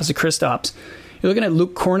Boston, if it happens to Kristaps, you're looking at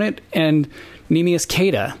Luke Cornett and Neemias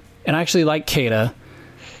Queta. And I actually like Queta,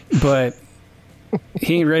 but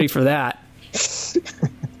he ain't ready for that.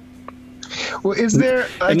 Well, is there...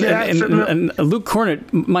 And Luke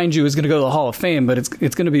Cornett, mind you, is going to go to the Hall of Fame, but it's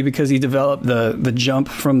going to be because he developed the jump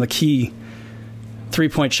from the key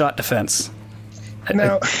three-point shot defense.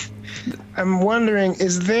 Now, I'm wondering,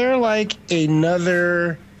 is there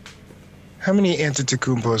another... How many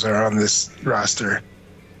Antetokounmpos are on this roster?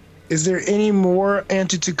 Is there any more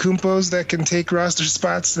Antetokounmpos that can take roster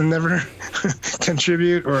spots and never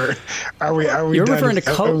contribute, or are we? You're referring to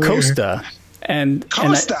Costa and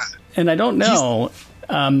Costa, and I don't know.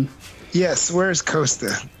 Yes, where's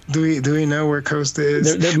Costa? Do we know where Costa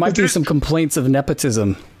is? There might be some complaints of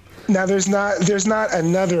nepotism. Now there's not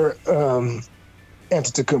another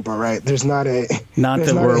Antetokounmpo, right? Not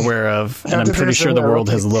that we're aware of, and I'm pretty sure the world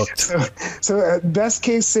has looked. So best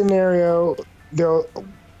case scenario, there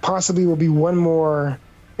possibly will be one more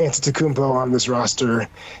Antetokounmpo on this roster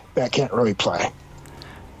that can't really play.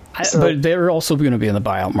 But they're also going to be in the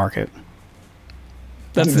buyout market.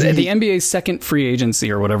 That's the NBA's second free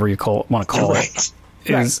agency, or whatever you want to call it.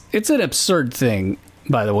 It's an absurd thing,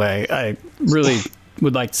 by the way. I really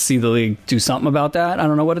would like to see the league do something about that. I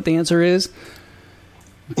don't know what the answer is,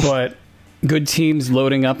 but good teams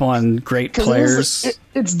loading up on great players.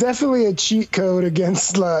 It's definitely a cheat code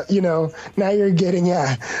against, now you're getting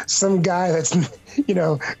some guy that's,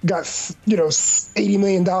 got, $80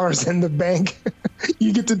 million in the bank.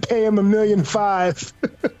 You get to pay him $1.5 million.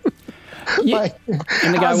 Yeah.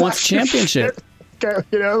 And the guy wants a championship.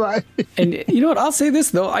 you know, like. And you know what? I'll say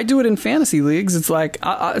this though. I do it in fantasy leagues. It's like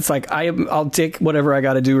I'll take whatever I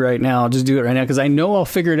got to do right now. I'll just do it right now because I know I'll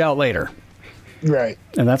figure it out later. Right.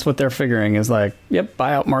 And that's what they're figuring is like, yep,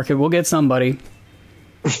 buyout market. We'll get somebody.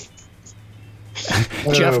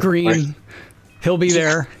 Jeff Green, he'll be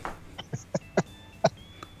there.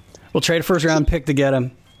 We'll trade a first round pick to get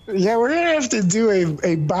him. Yeah, we're gonna have to do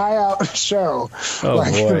a buyout show. Oh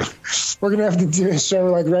boy, we're gonna have to do a show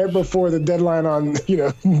like right before the deadline on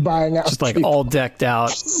buying out. Just like people. All decked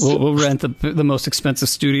out. We'll rent the most expensive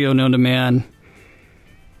studio known to man.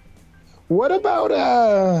 What about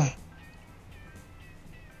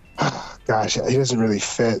gosh, he doesn't really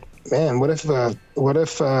fit. Man, what if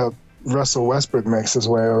Russell Westbrook makes his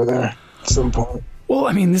way over there at some point? Well,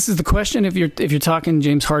 I mean, this is the question. If you're talking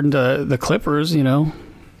James Harden to the Clippers,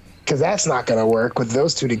 because that's not going to work with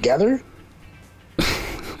those two together. I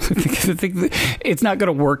think it's not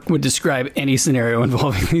going to work. Would describe any scenario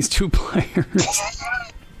involving these two players.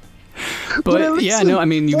 But yeah, no, I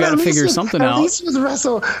mean, you got to figure something out. At least with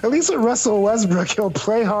Russell Westbrook, he'll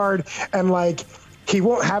play hard and like. He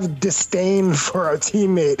won't have disdain for a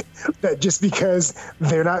teammate that just because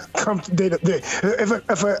they're not comfortable.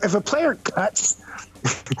 If a player cuts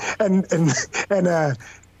and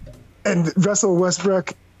Russell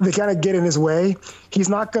Westbrook, they kind of get in his way, he's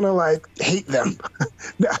not going to like hate them.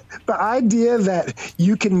 The idea that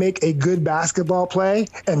you can make a good basketball play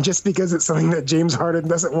and just because it's something that James Harden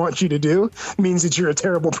doesn't want you to do means that you're a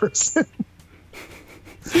terrible person.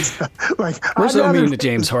 Like, we're so mean to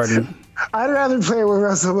James Harden. I'd rather play with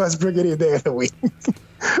Russell Westbrook any day of the week.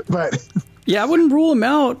 But yeah, I wouldn't rule him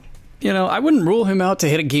out. I wouldn't rule him out to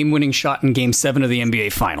hit a game-winning shot in Game 7 of the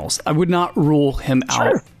NBA Finals. I would not rule him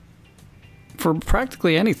out for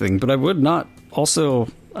practically anything, but I would not also...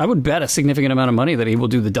 I would bet a significant amount of money that he will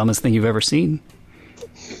do the dumbest thing you've ever seen.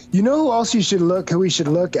 You know who else who we should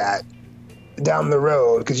look at down the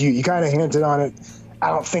road? Because you kind of hinted on it. I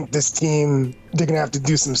don't think this team, they're going to have to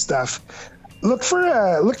do some stuff. Look for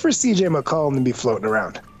CJ McCollum to be floating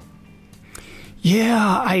around.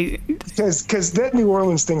 Yeah, because that New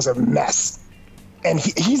Orleans thing's a mess, and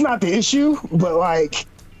he's not the issue, but like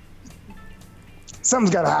something's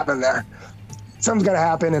got to happen there. Something's got to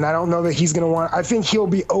happen, and I don't know that he's going to want. I think he'll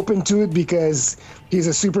be open to it because he's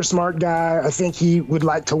a super smart guy. I think he would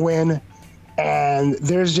like to win, and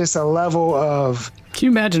there's just a level of. Can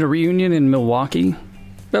you imagine a reunion in Milwaukee?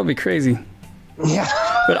 That would be crazy. Yeah.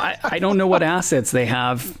 But I don't know what assets they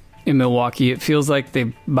have in Milwaukee. It feels like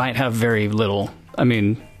they might have very little. I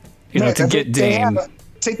mean, to get Dame.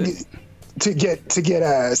 To get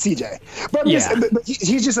CJ. But, but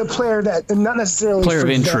he's just a player that not necessarily player of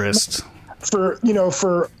interest. For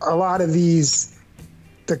a lot of these,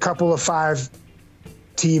 the couple of 5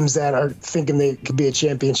 teams that are thinking they could be a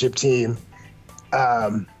championship team,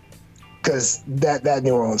 because that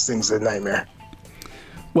New Orleans thing's a nightmare.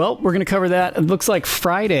 Well, we're going to cover that. It looks like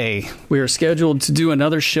Friday we are scheduled to do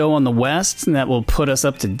another show on the West, and that will put us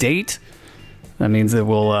up to date. That means that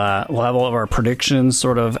we'll have all of our predictions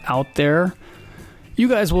sort of out there. You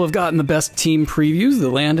guys will have gotten the best team previews the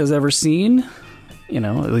land has ever seen,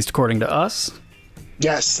 at least according to us.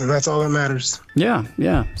 Yes, and that's all that matters. Yeah.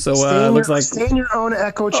 So looks like stay in your own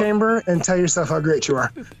echo chamber and tell yourself how great you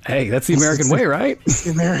are. Hey, that's the American way, right? It's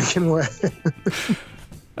the American way.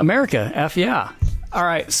 America, F yeah. All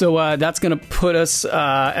right, so that's going to put us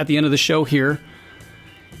at the end of the show here.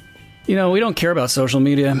 We don't care about social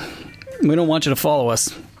media. We don't want you to follow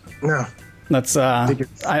us. No. That's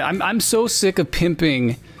I'm so sick of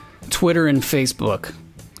pimping Twitter and Facebook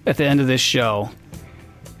at the end of this show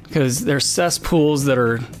because they're cesspools that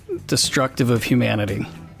are destructive of humanity.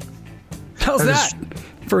 How's that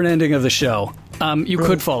for an ending of the show? You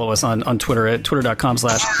could follow us on Twitter at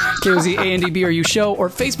twitter.com/KOZANDBRU show or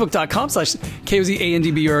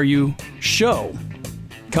facebook.com/KOZANDBRU show.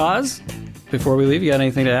 Kaz, before we leave, you got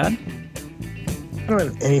anything to add? I don't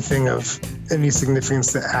have anything of any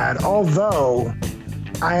significance to add, although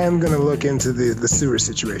I am going to look into the sewer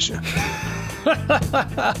situation.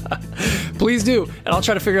 Please do. And I'll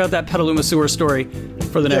try to figure out that Petaluma sewer story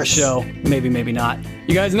for the next show. Maybe, maybe not.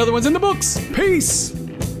 You guys, another one's in the books. Peace.